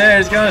right there.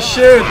 He's gonna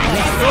shoot.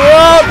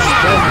 What?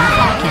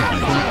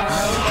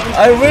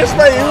 I wish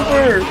my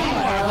Uber.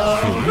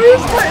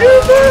 Where's my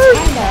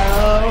Uber?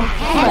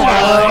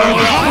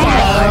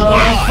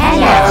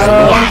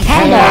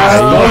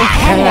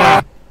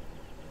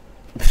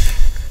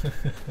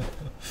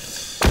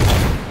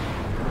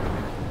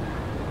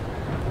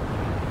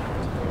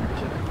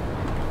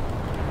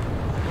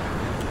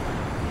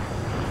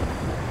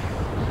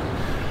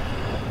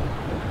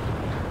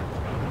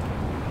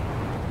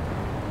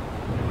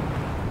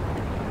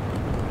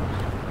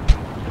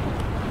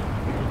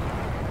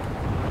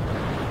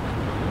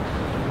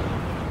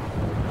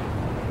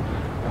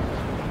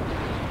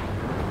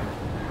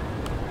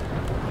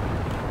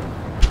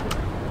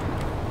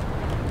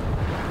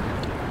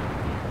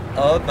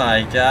 Oh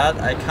my god,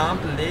 I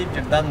can't believe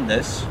you've done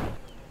this.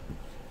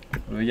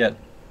 What do we get?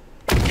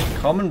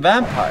 Common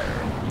vampire.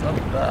 Not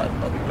bad,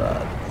 not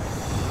bad.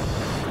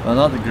 But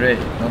not great,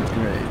 not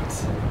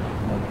great.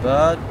 Not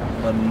bad,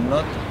 but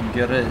not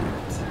great.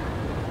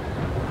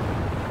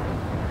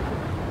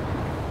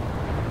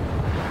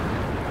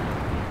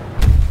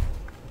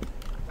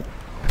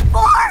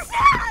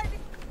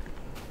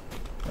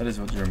 That is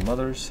what your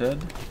mother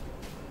said.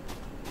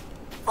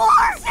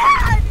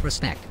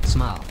 Respect,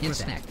 small,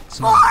 insect,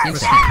 small,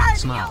 insect,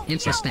 small,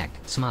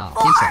 insect, small,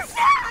 insect.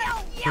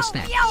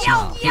 Respect,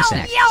 small,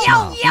 insect,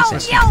 small, insect,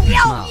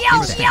 small,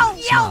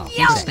 insect, small,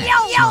 insect,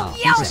 small,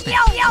 insect,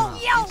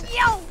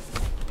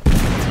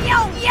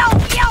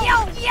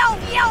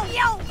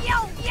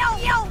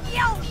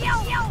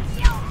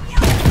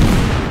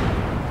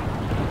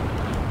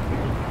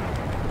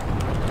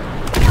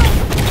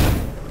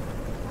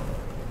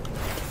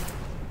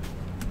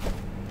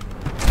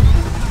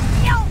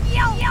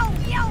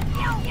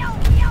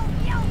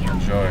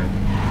 Enjoy.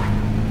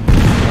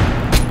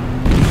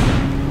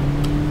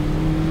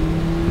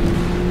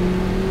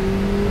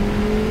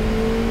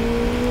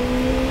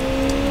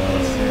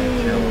 Let's see a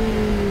kill.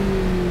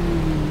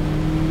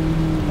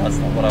 That's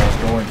not what I was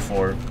going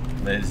for,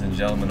 ladies and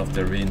gentlemen of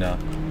the arena.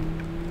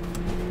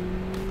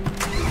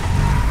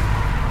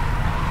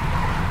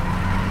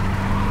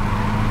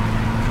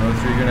 Throw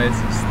 3 grenades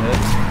instead.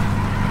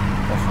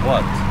 Of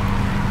what?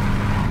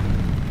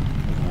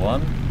 Of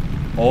 1?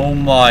 Oh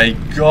my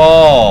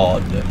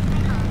god!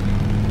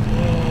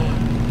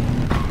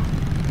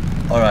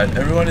 Alright,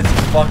 everyone needs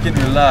to fucking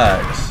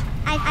relax.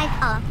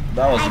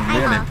 That was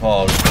really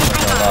pog, I'm not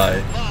gonna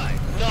lie.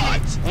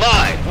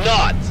 Mine,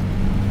 not!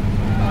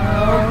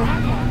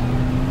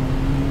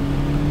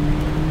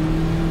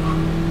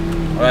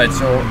 Alright,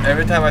 so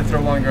every time I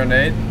throw 1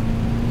 grenade,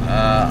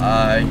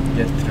 I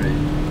get 3.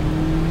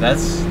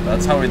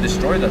 That's how we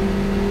destroy them.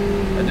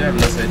 I do have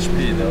less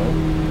HP though,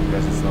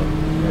 because it's not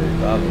very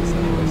balanced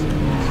anyways.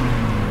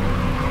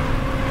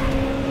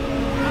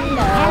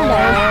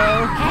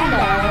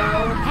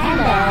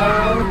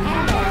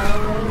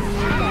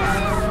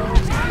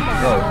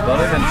 Bro, don't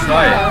even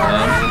try it,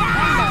 man.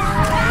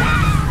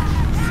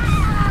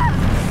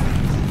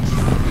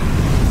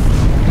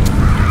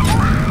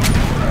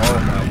 Oh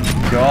my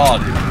god,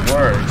 it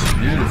works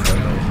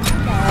beautifully.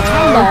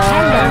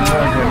 And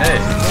more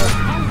grenades.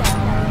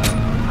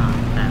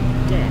 I'm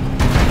dead.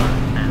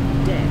 I'm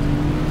dead.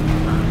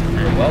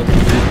 You're welcome,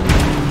 dude.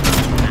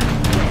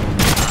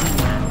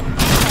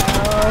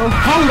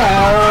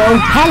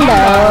 Hello.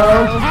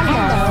 Hello.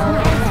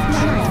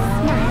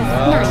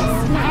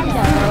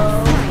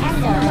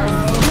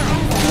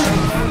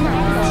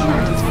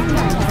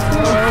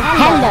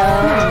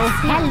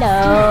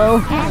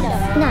 Hello.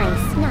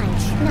 Nice.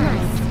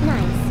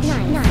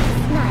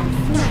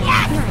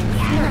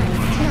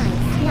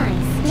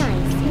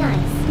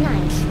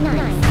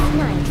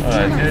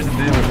 Alright, here's the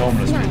deal with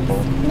homeless people.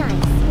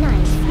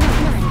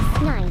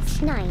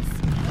 Nice.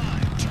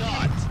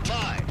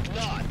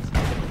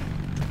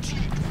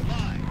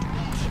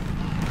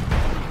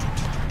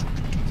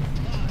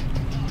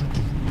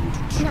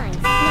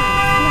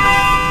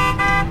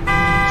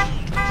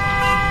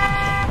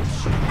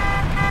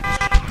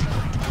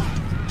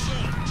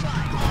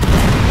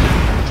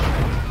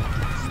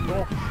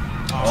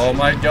 Oh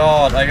my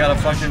god, I got a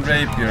fucking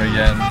rapier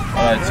again.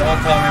 Alright,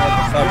 someone tell me what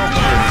the fuck to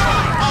do.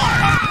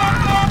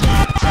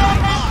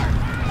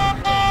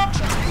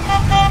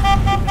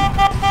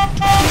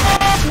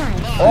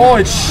 Oh,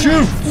 it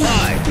shoots!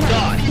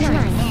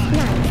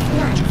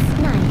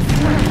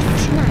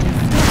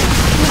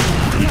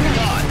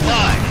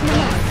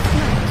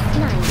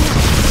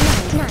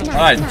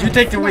 Alright, you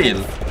take the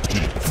wheel.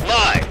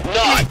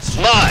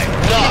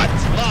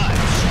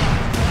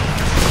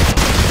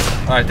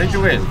 Alright, take the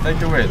wheel, take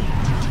the wheel.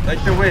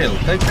 Take the wheel,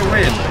 take the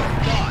wheel.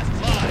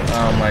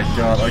 Oh my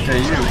god, okay,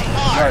 you.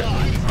 Right.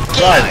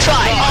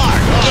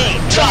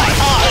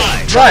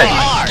 Drive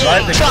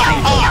the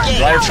keyboard.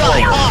 Drive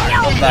forward,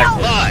 not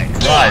backwards.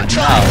 Drive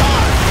now.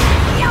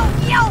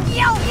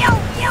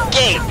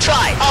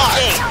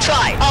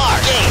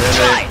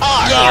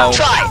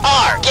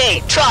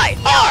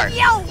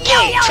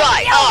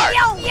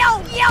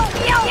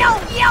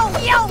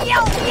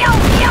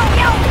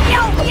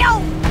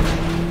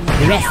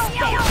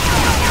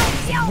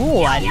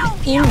 Svår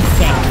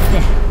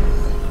insekt.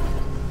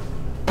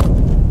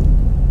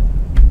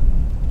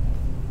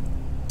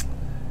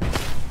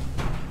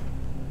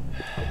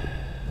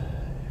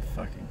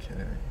 Fucking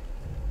kidding me.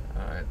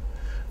 Alright.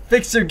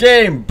 Fix your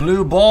game,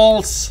 blue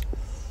balls.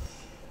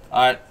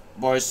 Alright,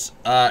 boys.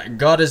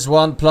 God is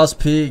 1 plus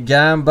P,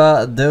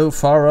 Gamba, Do,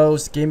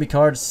 Faros, Gamey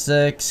Card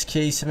 6,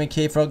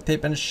 K7K, Frog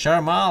Tape, and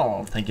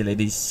Sharmal. Thank you,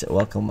 ladies.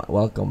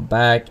 Welcome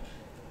back.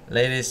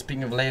 Ladies,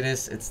 speaking of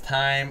ladies, it's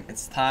time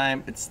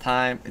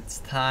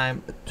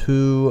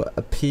to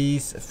a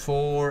piece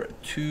for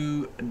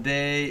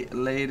today,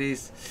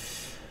 ladies.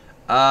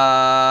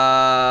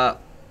 But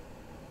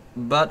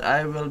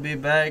I will be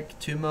back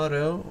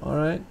tomorrow,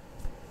 alright?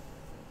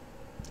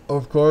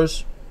 Of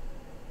course.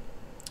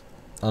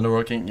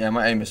 Underworking, yeah,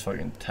 my aim is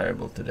fucking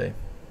terrible today.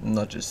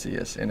 Not just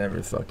CS, in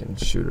every fucking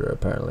shooter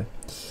apparently.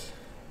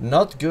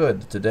 Not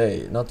good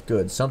today, not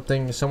good.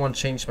 Someone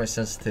changed my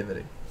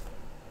sensitivity.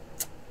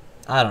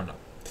 I don't know.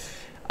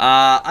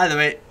 Either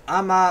way,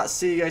 I'ma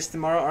see you guys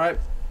tomorrow, alright?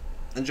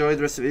 Enjoy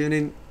the rest of the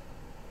evening.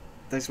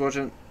 Thanks for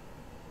watching.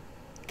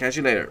 Catch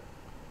you later.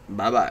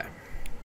 Bye bye.